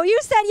no. You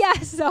said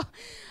yes. So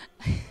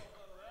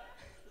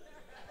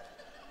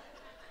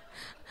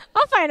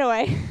I'll find a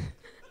way.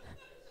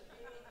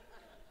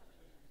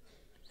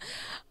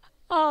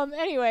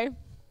 Anyway,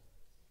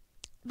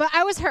 but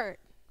I was hurt,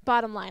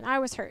 bottom line. I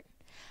was hurt.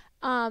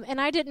 And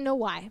I didn't know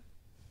why.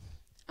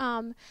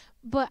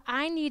 But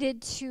I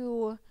needed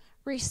to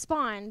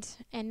respond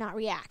and not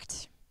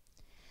react.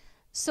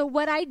 So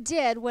what I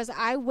did was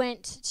I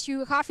went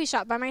to a coffee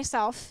shop by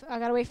myself. I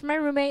got away from my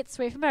roommates,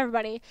 away from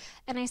everybody,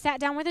 and I sat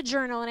down with a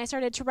journal and I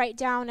started to write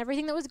down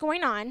everything that was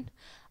going on,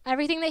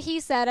 everything that he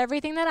said,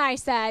 everything that I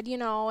said,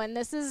 and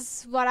this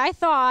is what I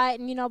thought,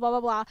 and blah,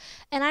 blah, blah.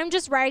 And I'm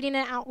just writing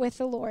it out with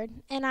the Lord.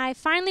 And I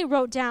finally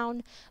wrote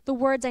down the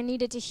words I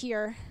needed to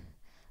hear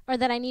or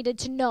that I needed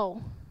to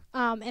know.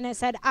 And it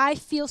said, I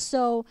feel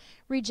so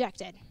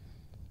rejected.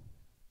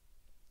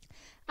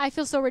 I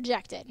feel so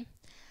rejected.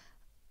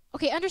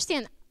 Okay,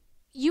 understand,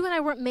 you and I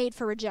weren't made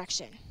for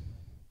rejection.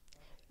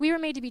 We were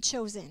made to be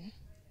chosen.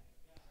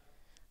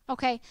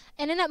 Okay,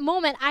 and in that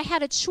moment, I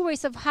had a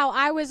choice of how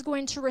I was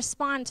going to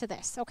respond to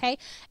this, okay?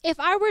 If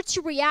I were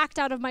to react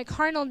out of my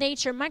carnal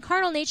nature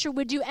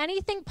would do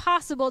anything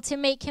possible to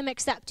make him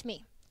accept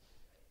me,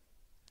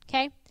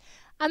 okay?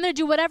 I'm going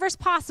to do whatever's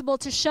possible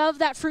to shove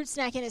that fruit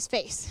snack in his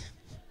face,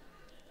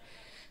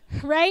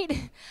 right?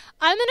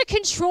 I'm going to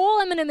control,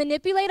 I'm going to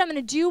manipulate, I'm going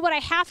to do what I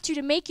have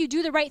to make you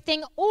do the right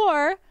thing,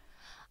 or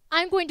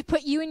I'm going to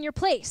put you in your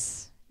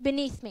place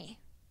beneath me.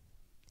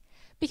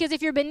 Because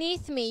if you're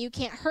beneath me, you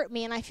can't hurt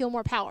me, and I feel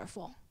more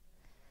powerful.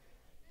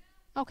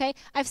 Okay?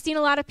 I've seen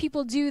a lot of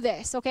people do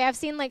this. Okay? I've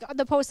seen like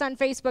the posts on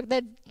Facebook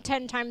that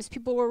 10 times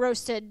people were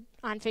roasted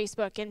on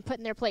Facebook and put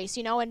in their place,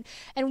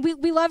 and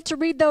we love to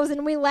read those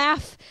and we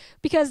laugh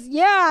because,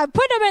 yeah,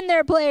 put them in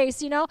their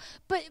place,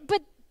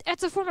 But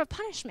it's a form of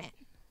punishment.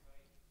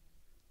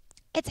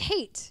 It's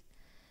hate.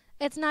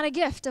 It's not a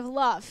gift of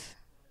love.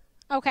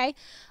 Okay?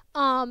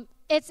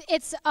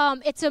 It's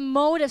a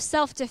mode of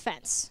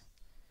self-defense.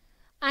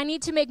 I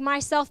need to make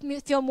myself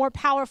feel more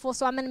powerful,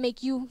 so I'm going to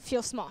make you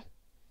feel small.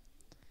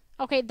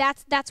 Okay,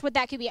 that's what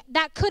that could be.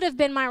 That could have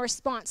been my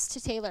response to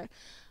Taylor.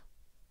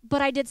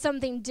 But I did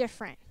something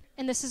different,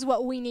 and this is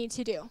what we need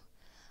to do.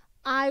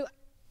 I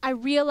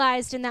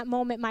realized in that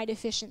moment my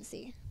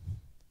deficiency.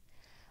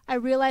 I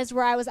realized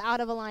where I was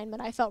out of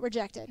alignment. I felt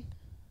rejected.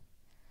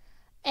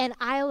 And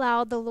I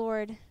allowed the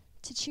Lord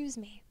to choose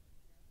me.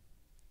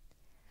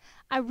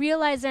 I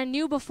realized I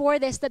knew before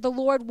this that the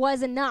Lord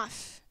was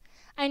enough.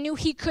 I knew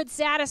he could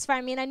satisfy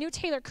me, and I knew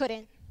Taylor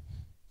couldn't.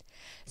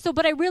 So,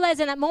 but I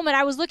realized in that moment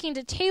I was looking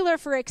to Taylor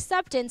for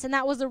acceptance, and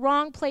that was the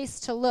wrong place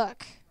to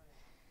look.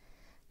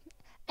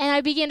 And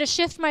I began to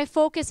shift my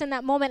focus in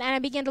that moment, and I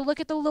began to look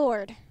at the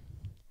Lord.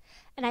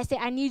 And I say,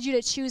 I need you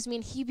to choose me,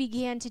 and he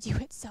began to do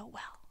it so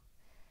well.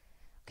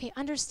 Okay,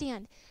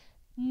 understand,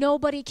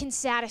 nobody can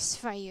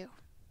satisfy you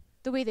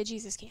the way that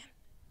Jesus can.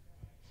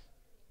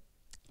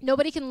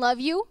 Nobody can love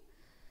you.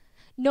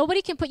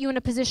 Nobody can put you in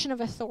a position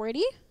of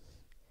authority.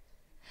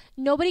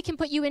 Nobody can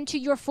put you into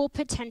your full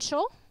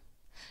potential.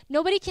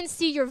 Nobody can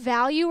see your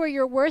value or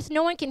your worth.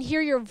 No one can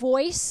hear your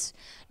voice.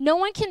 No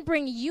one can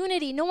bring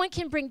unity. No one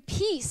can bring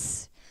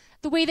peace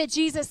the way that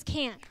Jesus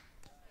can.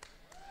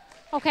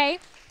 Okay?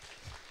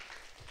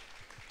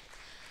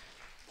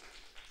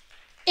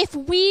 If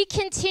we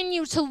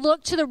continue to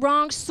look to the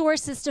wrong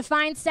sources to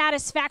find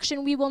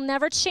satisfaction, we will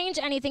never change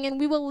anything, and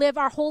we will live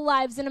our whole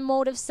lives in a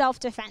mode of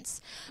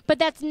self-defense. But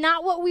that's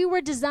not what we were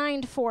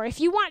designed for. If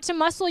you want to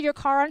muscle your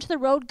car onto the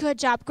road, good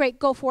job, great,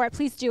 go for it,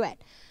 please do it.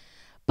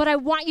 But I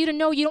want you to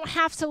know you don't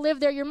have to live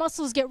there. Your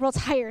muscles get real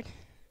tired.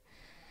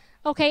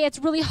 Okay, it's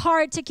really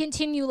hard to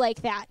continue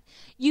like that.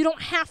 You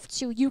don't have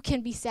to. You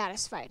can be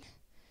satisfied.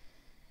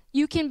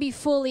 You can be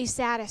fully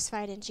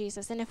satisfied in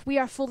Jesus. And if we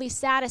are fully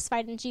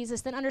satisfied in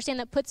Jesus, then understand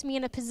that puts me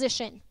in a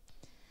position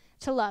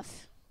to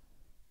love.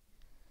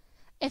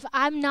 If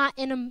I'm not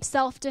in a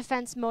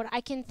self-defense mode,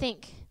 I can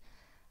think,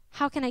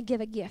 how can I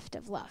give a gift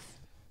of love?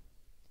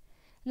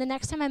 And the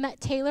next time I met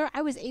Taylor,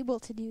 I was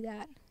able to do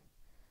that.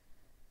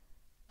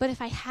 But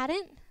if I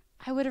hadn't,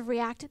 I would have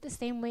reacted the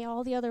same way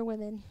all the other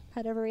women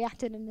had ever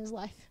reacted in his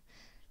life.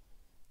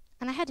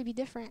 And I had to be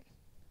different.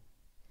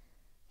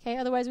 Okay,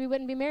 otherwise we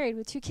wouldn't be married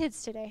with 2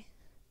 kids today.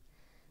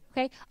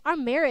 Okay, our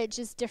marriage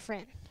is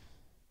different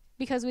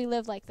because we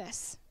live like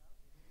this.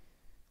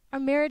 Our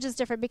marriage is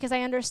different because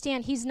I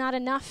understand he's not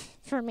enough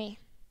for me,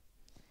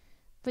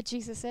 but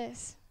Jesus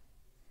is.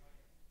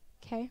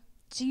 Okay,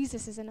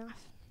 Jesus is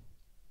enough.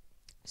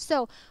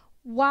 So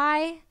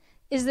why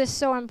is this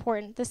so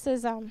important? This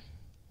is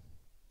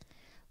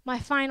my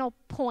final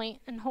point,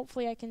 and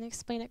hopefully I can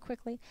explain it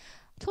quickly.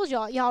 I told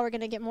y'all were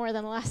going to get more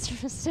than the last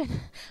service.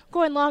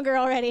 Going longer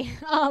already.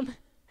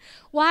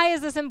 Why is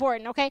this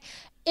important, okay?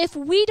 If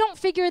we don't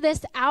figure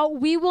this out,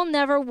 we will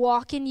never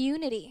walk in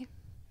unity.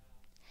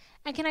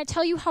 And can I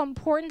tell you how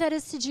important that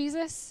is to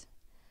Jesus?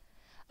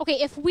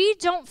 Okay, if we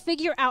don't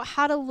figure out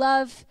how to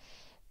love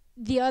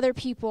the other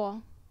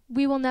people,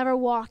 we will never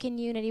walk in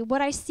unity.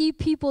 What I see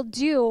people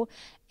do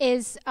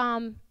is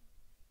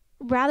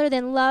rather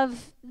than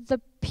love the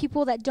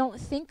people that don't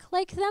think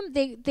like them,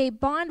 they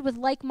bond with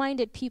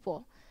like-minded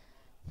people.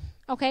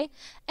 Okay?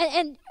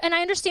 And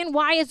I understand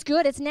why it's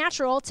good. It's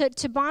natural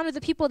to bond with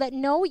the people that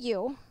know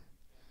you.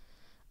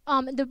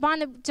 To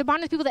bond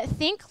with people that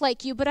think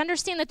like you, but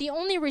understand that the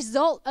only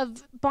result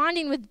of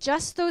bonding with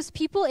just those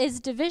people is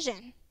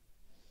division.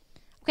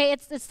 Okay,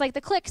 it's like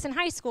the cliques in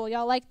high school.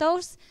 Y'all like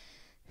those?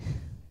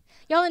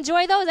 Y'all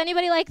enjoy those?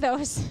 Anybody like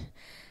those?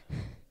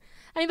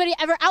 Anybody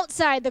ever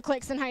outside the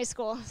cliques in high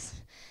school?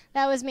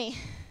 That was me.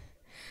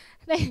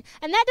 And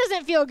that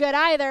doesn't feel good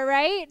either,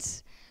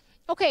 right?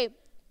 Okay,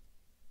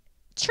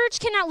 church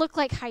cannot look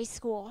like high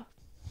school.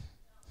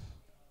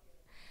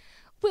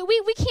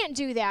 We can't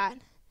do that.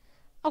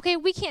 Okay,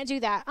 we can't do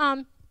that.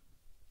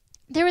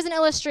 There was an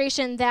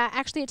illustration that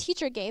actually a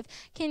teacher gave.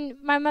 Can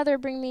my mother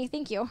bring me,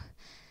 thank you,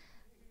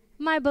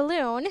 my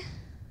balloon.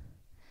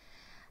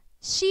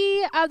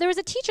 There was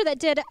a teacher that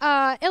did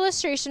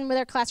illustration with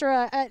her class, or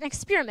an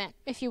experiment,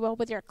 if you will,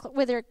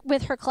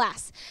 with her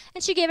class.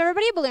 And she gave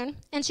everybody a balloon,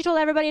 and she told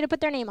everybody to put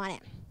their name on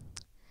it.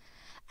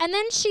 And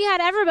then she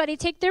had everybody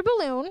take their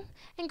balloon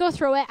and go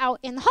throw it out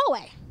in the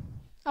hallway.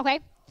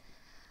 Okay?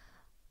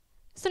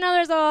 So now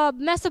there's a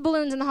mess of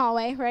balloons in the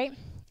hallway, right?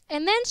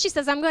 And then she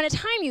says, I'm going to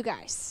time you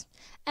guys.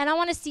 And I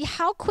want to see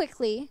how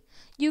quickly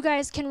you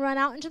guys can run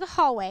out into the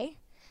hallway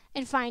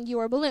and find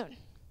your balloon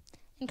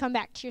and come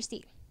back to your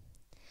seat.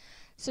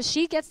 So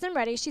she gets them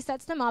ready. She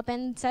sets them up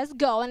and says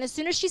go. And as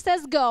soon as she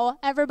says go,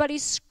 everybody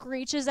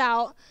screeches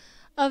out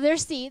of their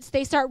seats.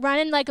 They start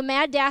running like a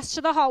mad dash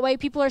to the hallway.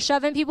 People are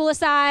shoving people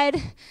aside.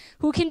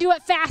 Who can do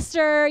it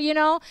faster, you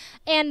know?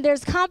 And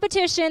there's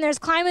competition. There's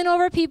climbing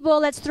over people.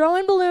 That's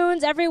throwing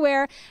balloons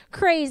everywhere.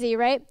 Crazy,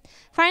 right?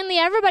 Finally,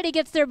 everybody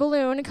gets their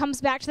balloon and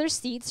comes back to their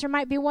seats. There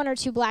might be 1 or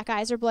 2 black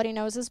eyes or bloody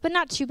noses, but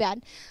not too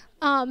bad.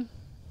 And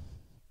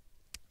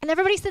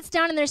everybody sits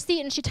down in their seat,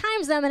 and she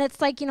times them, and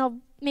it's like,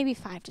 maybe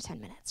 5 to 10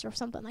 minutes or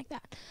something like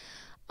that.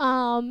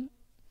 A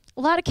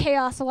lot of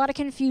chaos, a lot of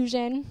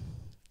confusion,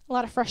 a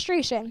lot of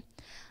frustration.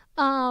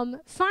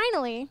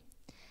 Finally,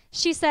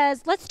 she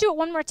says, let's do it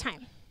one more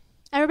time.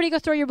 Everybody go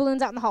throw your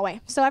balloons out in the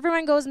hallway. So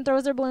everyone goes and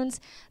throws their balloons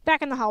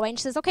back in the hallway. And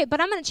she says, okay, but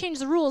I'm going to change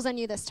the rules on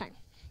you this time.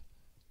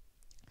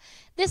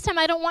 This time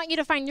I don't want you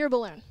to find your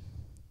balloon.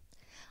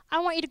 I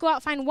want you to go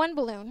out, find one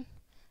balloon,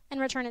 and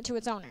return it to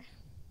its owner.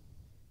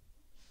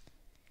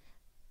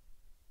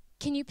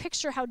 Can you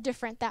picture how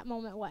different that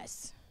moment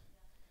was?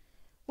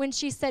 When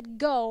she said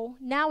go,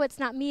 now it's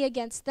not me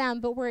against them,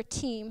 but we're a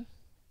team.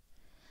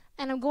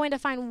 and I'm going to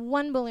find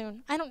one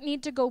balloon. I don't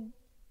need to go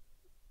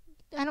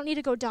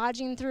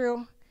dodging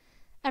through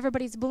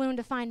everybody's balloon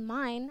to find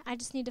mine. I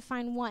just need to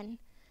find one.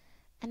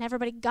 And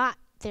everybody got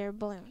their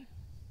balloon.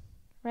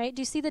 Right?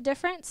 Do you see the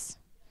difference?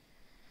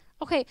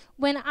 Okay,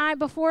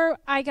 before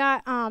I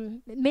got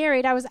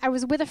married, I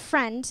was with a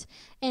friend,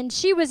 and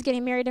she was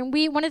getting married, and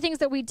one of the things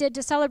that we did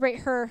to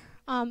celebrate her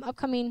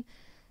upcoming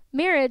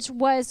marriage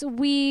was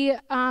we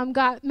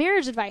got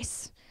marriage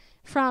advice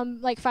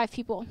from like 5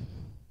 people.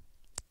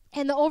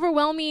 And the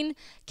overwhelming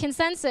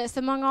consensus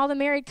among all the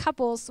married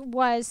couples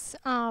was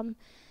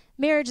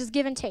marriage is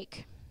give and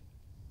take.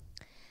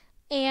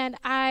 And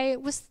I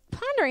was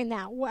pondering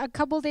that. A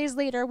couple days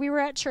later, we were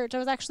at church. I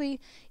was actually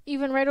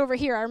even right over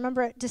here. I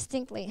remember it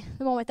distinctly,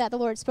 the moment that the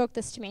Lord spoke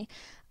this to me.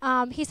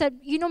 He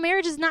said,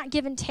 marriage is not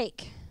give and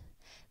take.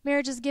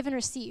 Marriage is give and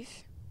receive.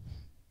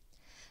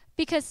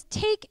 Because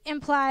take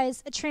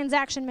implies a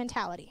transaction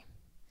mentality.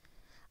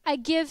 I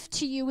give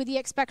to you with the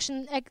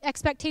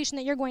expectation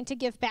that you're going to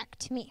give back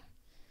to me.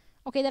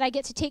 Okay, that I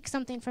get to take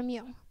something from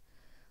you.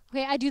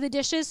 Okay, I do the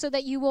dishes so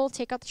that you will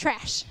take out the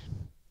trash.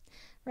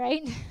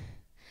 Right?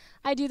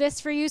 I do this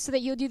for you so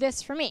that you'll do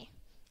this for me.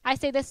 I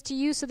say this to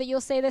you so that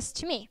you'll say this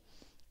to me,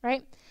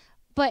 right?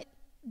 But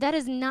that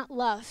is not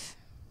love.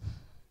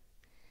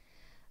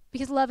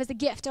 Because love is a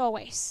gift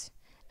always.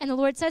 And the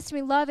Lord says to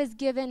me, love is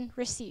give and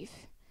receive.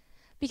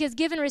 Because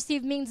give and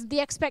receive means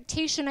the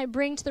expectation I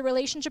bring to the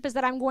relationship is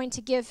that I'm going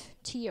to give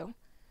to you,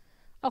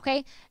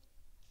 okay?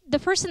 The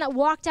person that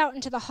walked out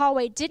into the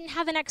hallway didn't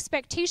have an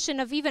expectation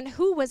of even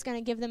who was going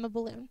to give them a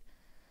balloon.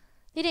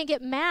 They didn't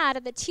get mad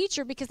at the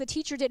teacher because the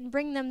teacher didn't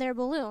bring them their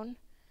balloon,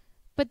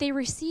 but they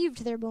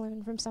received their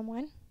balloon from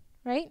someone,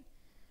 right?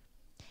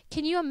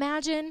 Can you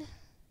imagine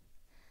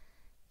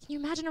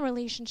a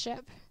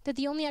relationship that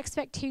the only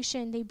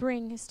expectation they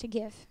bring is to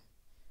give?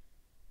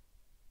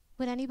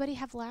 Would anybody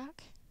have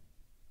lack?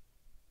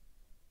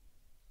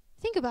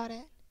 Think about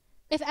it.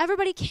 If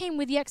everybody came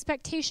with the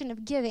expectation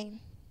of giving,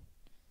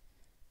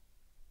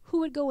 who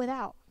would go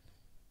without?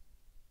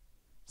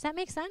 Does that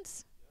make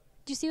sense?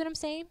 Do you see what I'm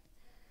saying?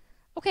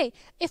 Okay,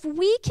 if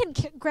we can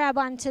grab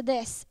onto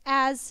this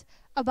as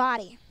a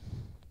body,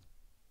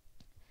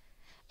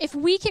 if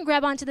we can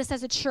grab onto this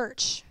as a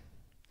church,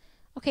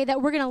 okay,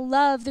 that we're going to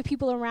love the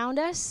people around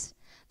us,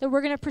 that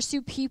we're going to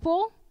pursue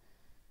people,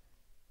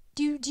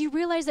 do you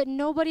realize that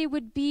nobody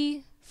would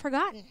be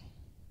forgotten?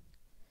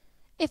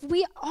 If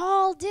we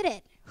all did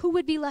it, who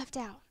would be left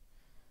out?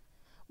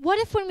 What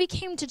if when we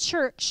came to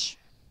church,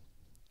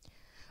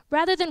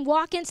 rather than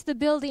walk into the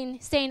building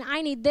saying,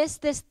 I need this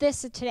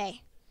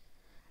today,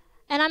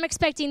 and I'm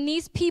expecting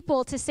these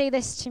people to say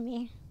this to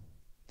me.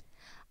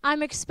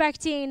 I'm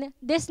expecting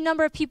this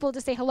number of people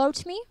to say hello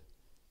to me.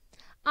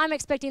 I'm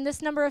expecting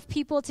this number of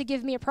people to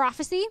give me a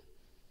prophecy.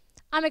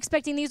 I'm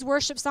expecting these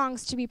worship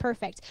songs to be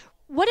perfect.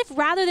 What if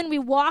rather than we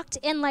walked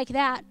in like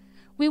that,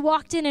 we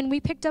walked in and we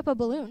picked up a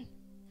balloon?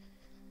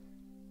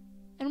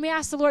 And we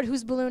asked the Lord,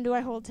 whose balloon do I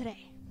hold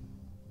today?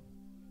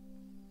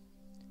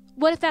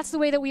 What if that's the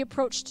way that we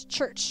approached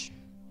church?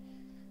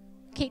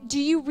 Okay, do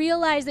you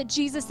realize that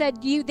Jesus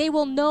said, they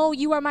will know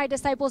you are my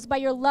disciples by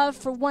your love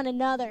for one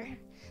another?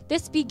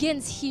 This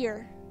begins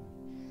here.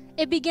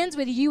 It begins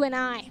with you and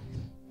I.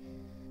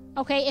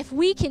 Okay, if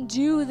we can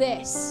do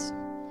this,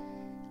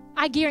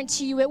 I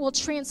guarantee you it will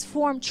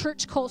transform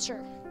church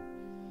culture.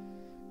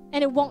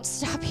 And it won't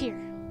stop here.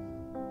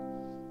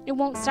 It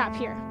won't stop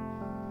here.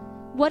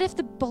 What if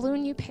the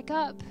balloon you pick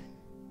up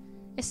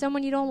is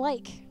someone you don't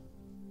like?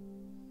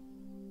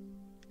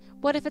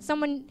 What if it's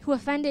someone who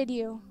offended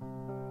you?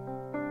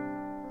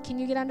 Can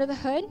you get under the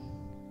hood?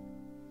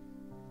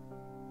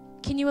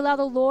 Can you allow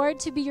the Lord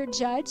to be your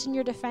judge and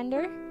your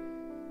defender?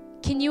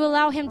 Can you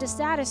allow him to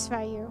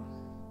satisfy you?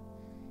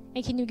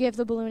 And can you give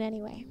the balloon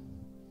anyway?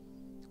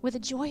 With a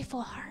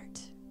joyful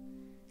heart.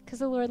 Because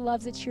the Lord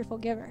loves a cheerful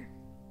giver.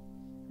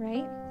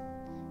 Right?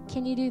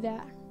 Can you do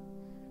that?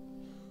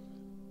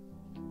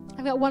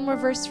 I've got one more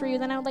verse for you,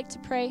 then I would like to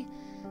pray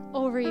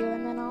over you,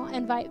 and then I'll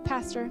invite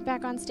Pastor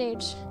back on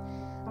stage.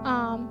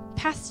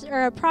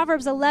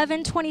 Proverbs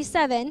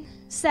 11:27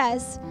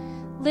 says,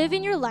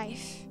 living your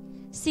life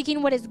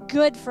seeking what is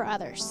good for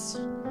others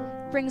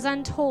brings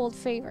untold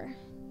favor.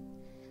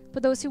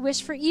 But those who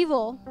wish for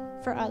evil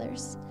for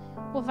others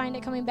will find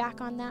it coming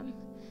back on them.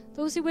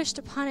 Those who wish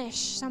to punish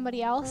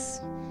somebody else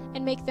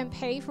and make them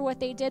pay for what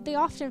they did, they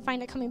often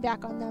find it coming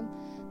back on them.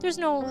 There's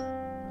no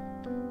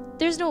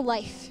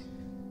life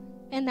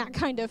in that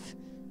kind of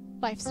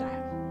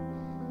lifestyle.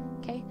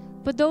 Okay?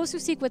 But those who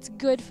seek what's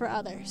good for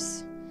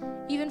others,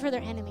 even for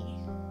their enemy,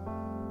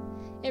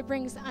 it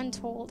brings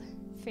untold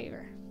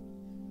favor.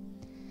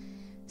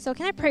 So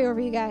can I pray over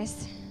you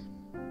guys?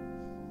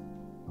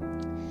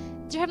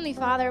 Dear Heavenly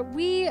Father,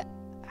 we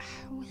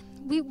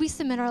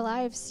submit our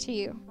lives to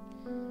you.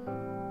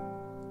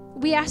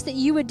 We ask that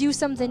you would do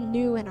something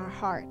new in our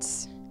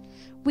hearts.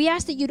 We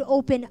ask that you'd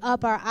open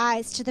up our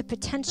eyes to the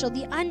potential,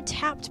 the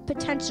untapped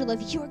potential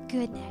of your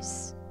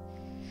goodness.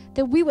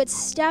 That we would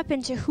step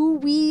into who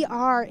we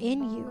are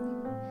in you.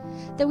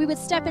 that we would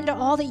step into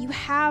all that you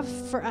have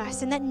for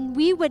us, and that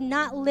we would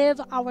not live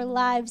our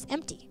lives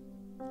empty.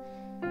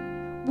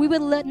 We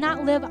would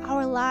not live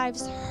our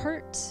lives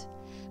hurt,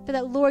 but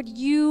that, Lord,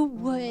 you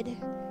would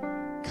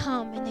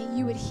come and that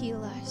you would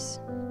heal us.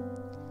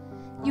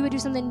 You would do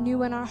something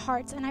new in our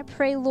hearts. And I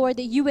pray, Lord,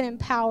 that you would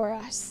empower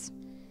us,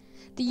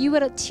 that you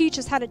would teach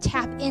us how to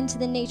tap into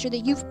the nature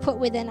that you've put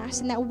within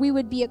us, and that we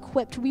would be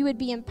equipped, we would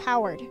be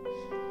empowered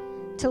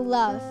to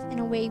love in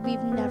a way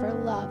we've never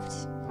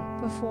loved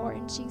before.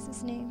 In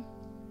Jesus' name,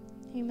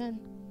 amen.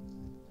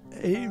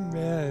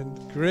 Amen.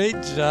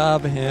 Great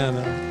job,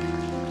 Hannah.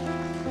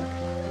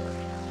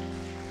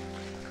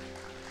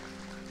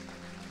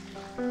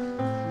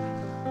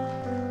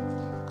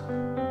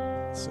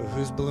 So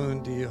whose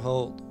balloon do you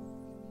hold?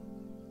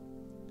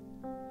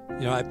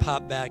 You know, I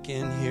popped back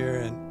in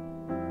here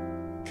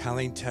and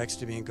Colleen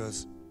texted me and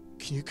goes,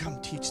 "Can you come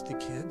teach the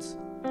kids?"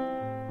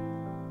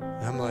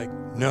 And I'm like,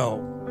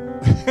 no.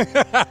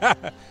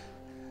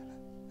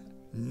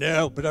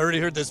 No, but I already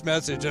heard this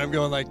message and I'm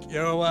going like, you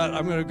know what?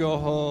 I'm going to go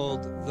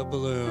hold the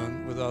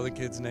balloon with all the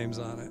kids' names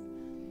on it.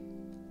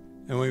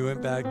 And we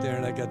went back there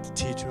and I got to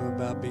teach them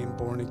about being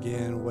born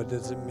again, what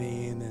does it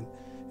mean,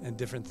 and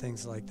different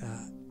things like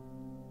that.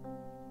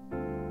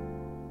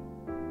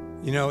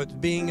 You know, it's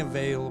being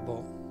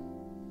available.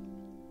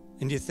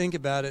 And you think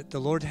about it, the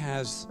Lord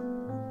has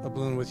a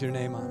balloon with your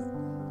name on it.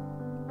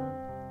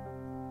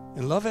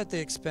 And love at the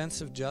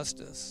expense of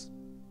justice.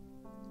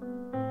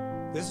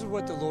 This is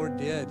what the Lord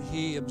did.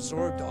 He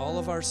absorbed all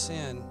of our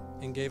sin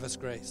and gave us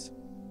grace.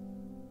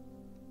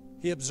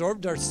 He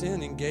absorbed our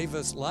sin and gave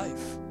us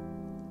life.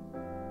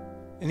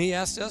 And he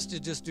asked us to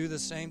just do the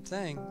same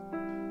thing.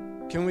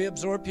 Can we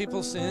absorb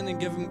people's sin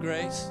and give them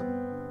grace?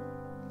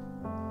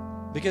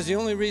 Because the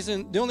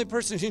only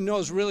person who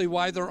knows really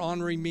why they're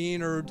ornery,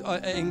 mean, or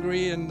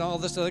angry and all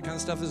this other kind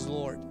of stuff is the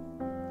Lord.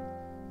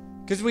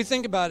 Because we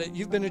think about it,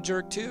 you've been a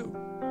jerk too.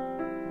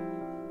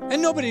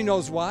 And nobody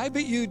knows why,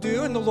 but you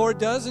do, and the Lord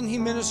does, and he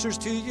ministers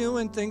to you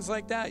and things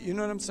like that. You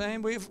know what I'm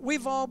saying?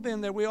 We've all been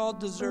there. We all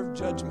deserve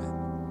judgment.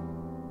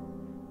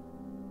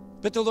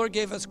 But the Lord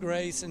gave us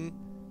grace, and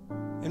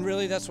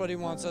really that's what he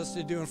wants us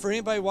to do. And for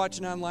anybody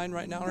watching online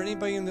right now, or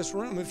anybody in this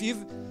room, if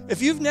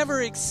you've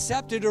never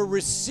accepted or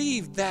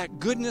received that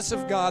goodness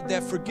of God,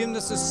 that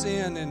forgiveness of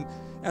sin,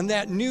 and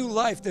that new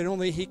life that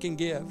only he can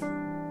give,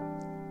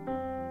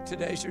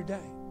 today's your day.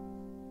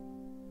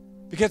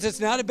 Because it's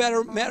not a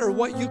matter of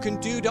what you can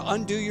do to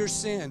undo your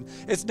sin.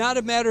 It's not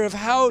a matter of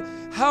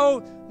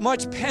how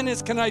much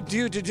penance can I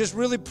do to just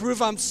really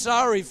prove I'm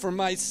sorry for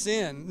my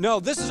sin.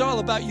 No, this is all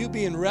about you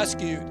being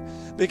rescued.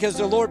 Because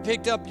the Lord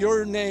picked up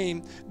your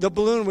name, the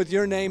balloon with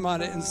your name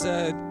on it, and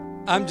said,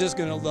 I'm just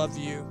going to love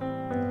you.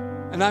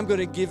 And I'm going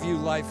to give you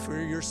life for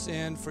your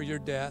sin, for your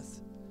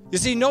death. You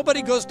see,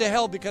 nobody goes to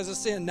hell because of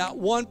sin. Not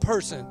one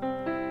person.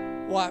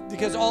 Why?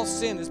 Because all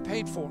sin is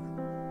paid for.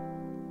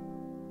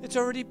 It's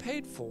already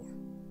paid for.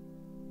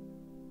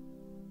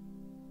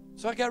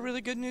 So I got really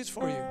good news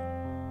for you.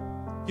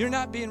 You're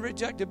not being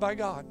rejected by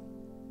God.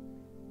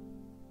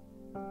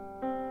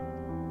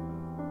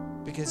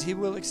 Because he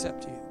will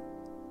accept you.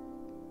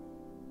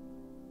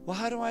 Well,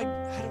 how do I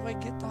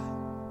get that?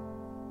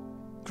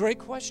 Great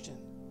question.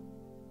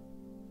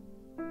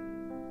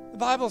 The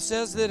Bible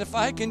says that if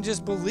I can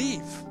just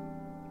believe,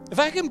 if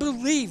I can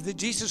believe that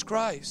Jesus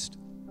Christ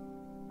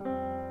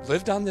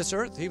lived on this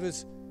earth,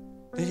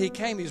 that he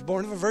came, he was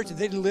born of a virgin,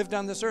 that he lived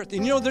on this earth.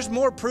 And you know, there's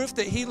more proof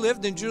that he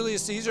lived than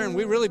Julius Caesar, and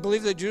we really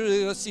believe that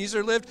Julius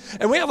Caesar lived,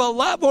 and we have a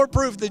lot more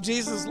proof that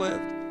Jesus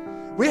lived.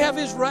 We have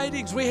his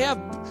writings, we have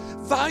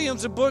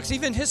volumes of books,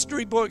 even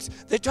history books,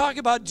 that talk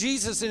about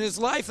Jesus and his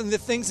life and the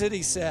things that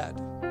he said.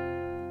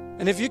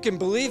 And if you can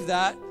believe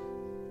that,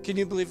 can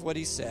you believe what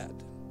he said?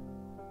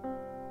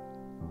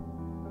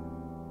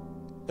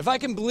 If I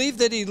can believe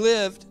that he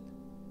lived,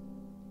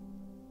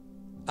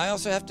 I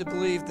also have to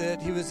believe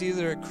that he was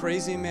either a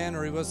crazy man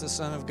or he was the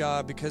Son of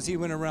God, because he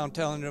went around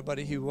telling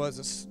everybody he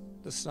was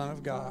the Son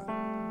of God.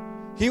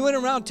 He went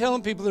around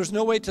telling people there's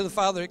no way to the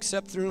Father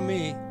except through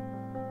me.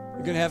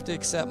 You're going to have to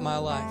accept my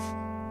life.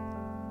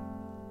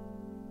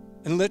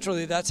 And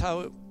literally, that's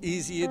how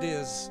easy it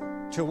is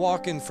to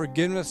walk in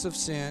forgiveness of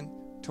sin,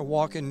 to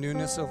walk in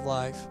newness of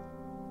life,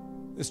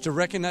 is to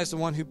recognize the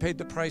one who paid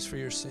the price for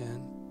your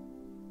sin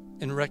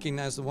and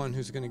recognize the one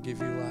who's going to give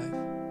you life.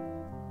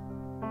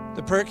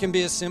 The prayer can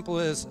be as simple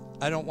as,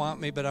 I don't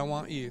want me, but I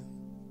want you.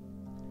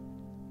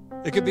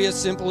 It could be as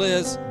simple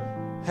as,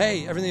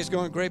 hey, everything's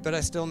going great, but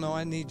I still know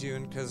I need you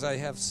because I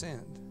have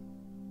sinned.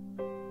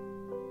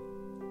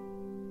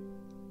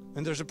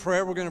 And there's a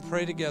prayer we're going to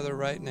pray together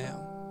right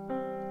now.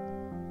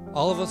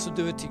 All of us will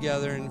do it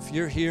together, and if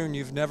you're here and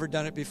you've never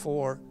done it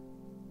before,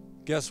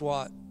 guess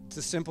what? It's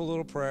a simple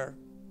little prayer.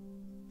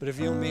 But if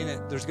you'll mean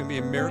it, there's going to be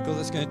a miracle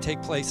that's going to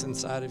take place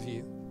inside of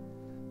you.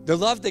 The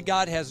love that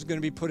God has is going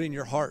to be put in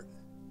your heart,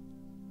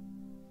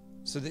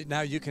 so that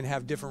now you can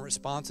have different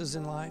responses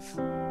in life,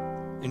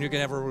 and you're going to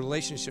have a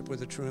relationship with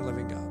the true and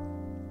living God.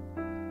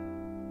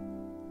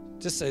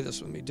 Just say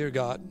this with me. Dear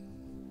God,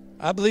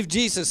 I believe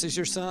Jesus is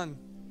your Son.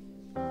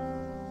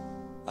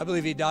 I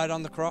believe he died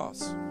on the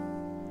cross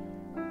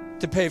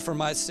to pay for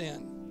my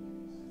sin.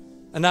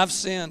 And I've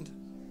sinned.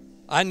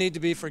 I need to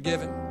be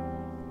forgiven.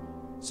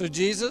 So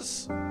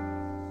Jesus,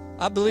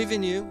 I believe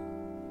in you.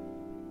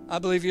 I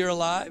believe you're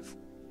alive.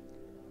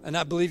 And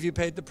I believe you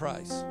paid the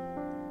price.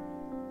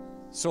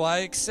 So I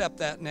accept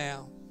that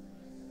now.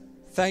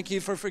 Thank you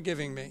for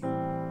forgiving me.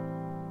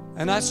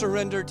 And I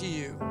surrender to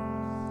you.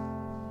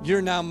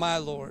 You're now my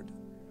Lord.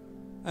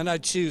 And I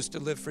choose to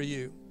live for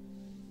you.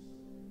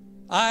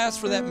 I ask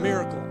for that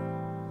miracle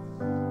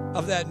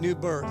of that new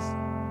birth.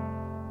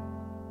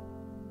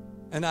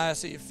 And I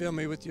ask that you fill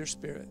me with your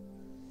Spirit.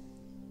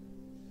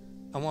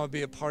 I want to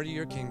be a part of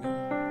your kingdom.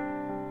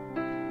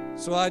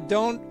 So I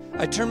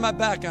turn my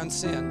back on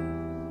sin.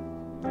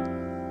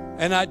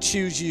 And I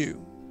choose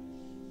you.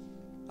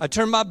 I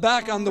turn my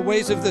back on the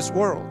ways of this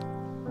world.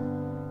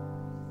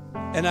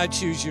 And I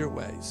choose your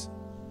ways.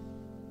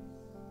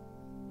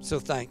 So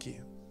thank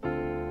you.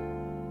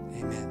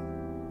 Amen.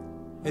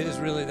 It is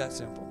really that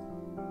simple.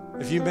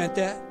 If you meant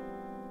that,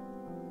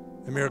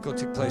 a miracle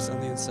took place on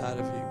the inside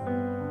of you.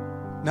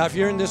 Now, if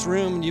you're in this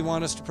room and you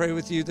want us to pray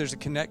with you, there's a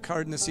Connect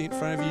card in the seat in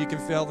front of you. You can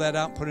fill that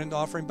out and put it into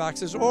offering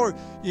boxes. Or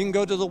you can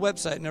go to the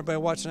website, and everybody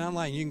watching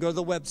online, you can go to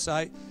the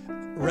website,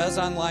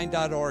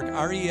 resonline.org,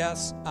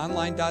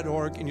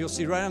 resonline.org, and you'll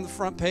see right on the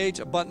front page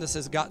a button that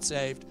says Got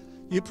Saved.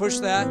 You push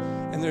that,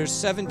 and there's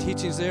 7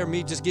 teachings there,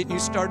 me just getting you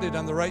started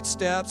on the right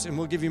steps, and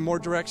we'll give you more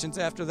directions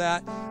after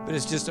that. But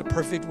it's just a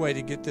perfect way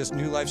to get this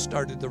new life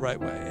started the right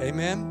way.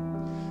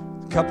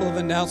 Amen? A couple of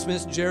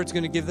announcements. Jared's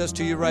going to give this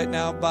to you right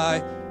now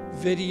by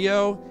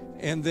video.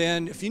 And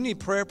then if you need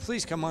prayer,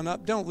 please come on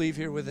up. Don't leave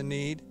here with a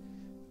need,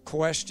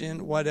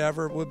 question,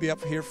 whatever. We'll be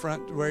up here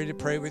front ready to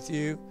pray with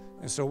you.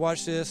 And so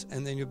watch this,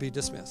 and then you'll be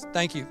dismissed.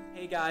 Thank you.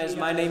 Hey guys,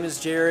 my name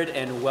is Jared,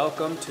 and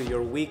welcome to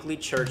your weekly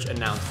church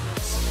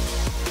announcements.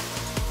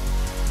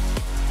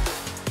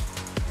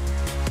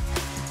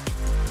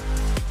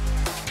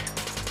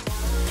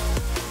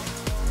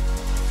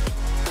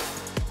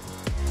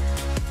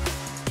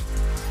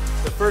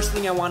 The first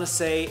thing I want to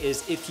say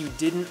is, if you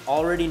didn't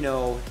already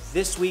know,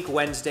 this week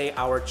Wednesday,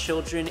 our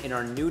children in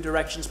our New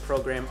Directions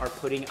program are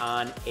putting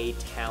on a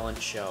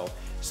talent show.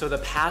 So the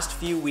past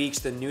few weeks,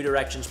 the New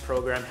Directions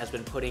program has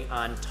been putting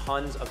on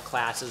tons of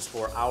classes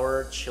for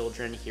our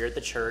children here at the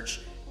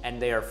church,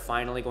 and they are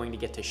finally going to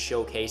get to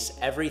showcase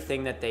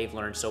everything that they've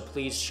learned. So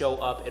please show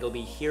up. It'll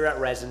be here at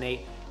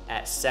Resonate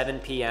at 7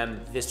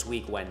 p.m. this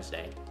week,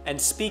 Wednesday. And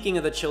speaking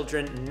of the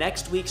children,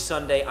 next week,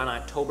 Sunday on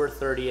October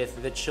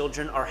 30th, the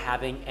children are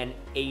having an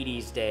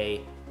 80s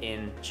day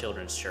in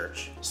Children's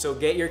Church. So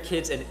get your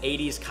kids an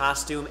 80s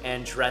costume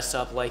and dress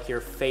up like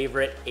your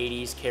favorite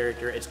 80s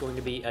character. It's going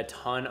to be a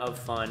ton of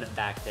fun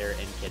back there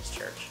in Kids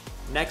Church.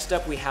 Next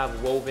up, we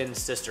have Woven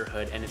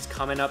Sisterhood, and it's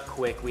coming up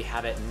quick. We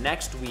have it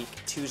next week,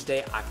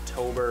 Tuesday,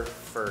 October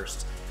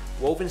 1st.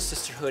 Woven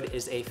Sisterhood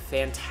is a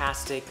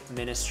fantastic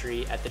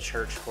ministry at the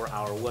church for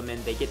our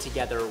women. They get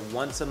together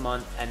once a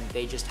month, and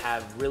they just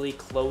have really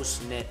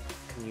close-knit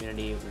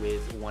community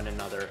with one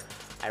another.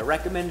 I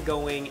recommend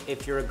going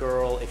if you're a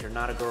girl. If you're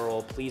not a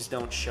girl, please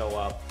don't show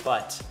up.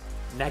 But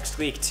next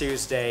week,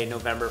 Tuesday,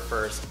 November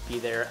 1st, be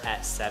there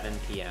at 7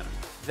 p.m.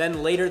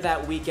 Then later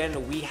that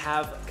weekend, we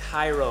have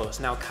Kairos.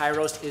 Now,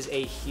 Kairos is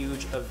a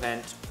huge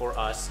event for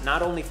us,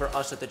 not only for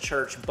us at the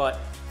church, but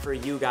for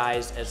you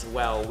guys as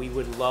well. We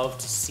would love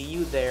to see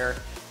you there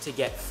to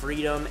get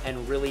freedom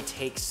and really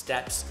take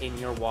steps in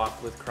your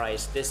walk with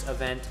Christ. This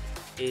event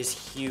is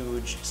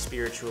huge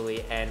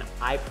spiritually, and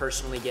I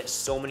personally get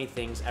so many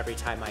things every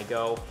time I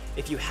go.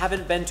 If you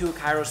haven't been to a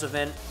Kairos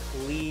event,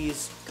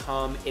 please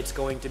come. It's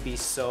going to be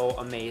so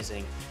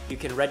amazing. You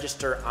can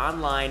register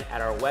online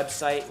at our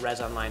website,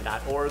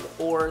 resonline.org,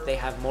 or they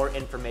have more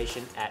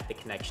information at the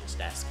Connections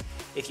Desk.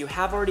 If you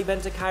have already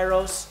been to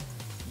Kairos,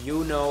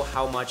 you know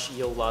how much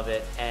you'll love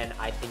it, and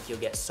I think you'll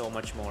get so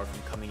much more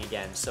from coming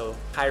again. So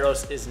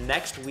Kairos is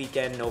next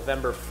weekend,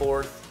 November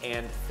 4th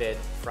and 5th,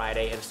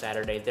 Friday and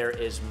Saturday. There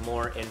is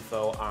more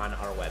info on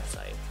our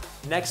website.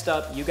 Next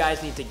up, you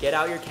guys need to get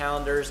out your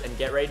calendars and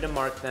get ready to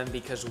mark them,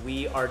 because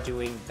we are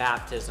doing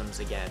baptisms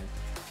again.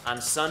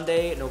 On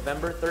Sunday,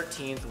 November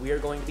 13th, we are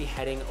going to be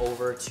heading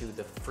over to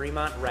the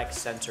Fremont Rec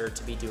Center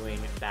to be doing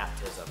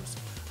baptisms.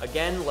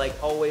 Again, like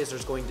always,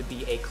 there's going to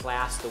be a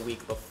class the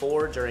week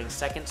before during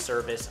second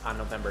service on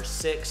November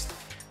 6th,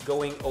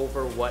 going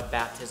over what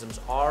baptisms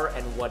are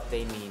and what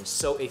they mean.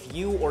 So if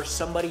you or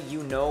somebody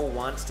you know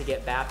wants to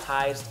get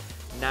baptized,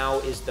 now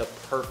is the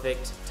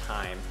perfect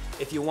time.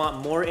 If you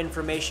want more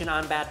information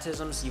on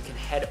baptisms, you can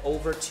head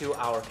over to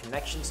our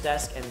Connections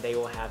Desk and they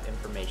will have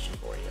information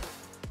for you.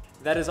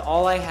 That is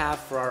all I have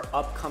for our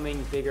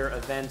upcoming bigger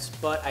events,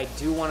 but I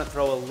do want to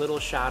throw a little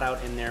shout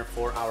out in there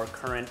for our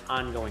current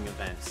ongoing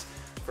events.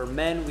 For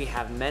men, we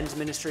have men's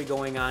ministry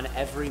going on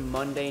every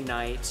Monday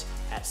night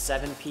at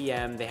 7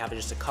 p.m. They have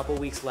just a couple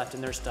weeks left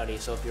in their study,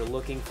 so if you're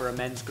looking for a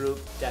men's group,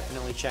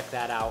 definitely check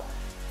that out.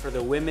 For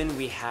the women,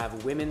 we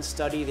have Women's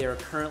Study. They are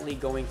currently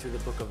going through the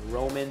book of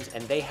Romans,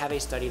 and they have a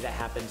study that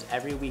happens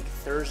every week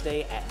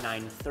Thursday at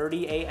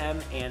 9:30 a.m.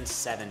 and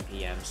 7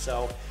 p.m.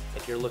 So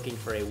if you're looking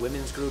for a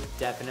women's group,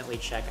 definitely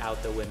check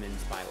out the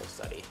Women's Bible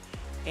Study.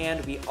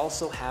 And we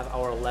also have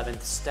our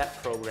 11th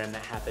Step program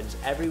that happens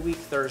every week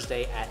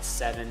Thursday at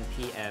 7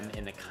 p.m.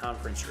 in the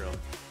conference room.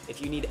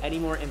 If you need any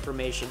more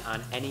information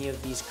on any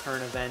of these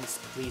current events,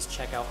 please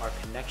check out our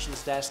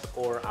connections desk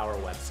or our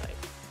website.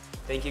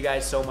 Thank you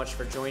guys so much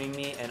for joining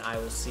me, and I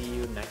will see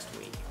you next week.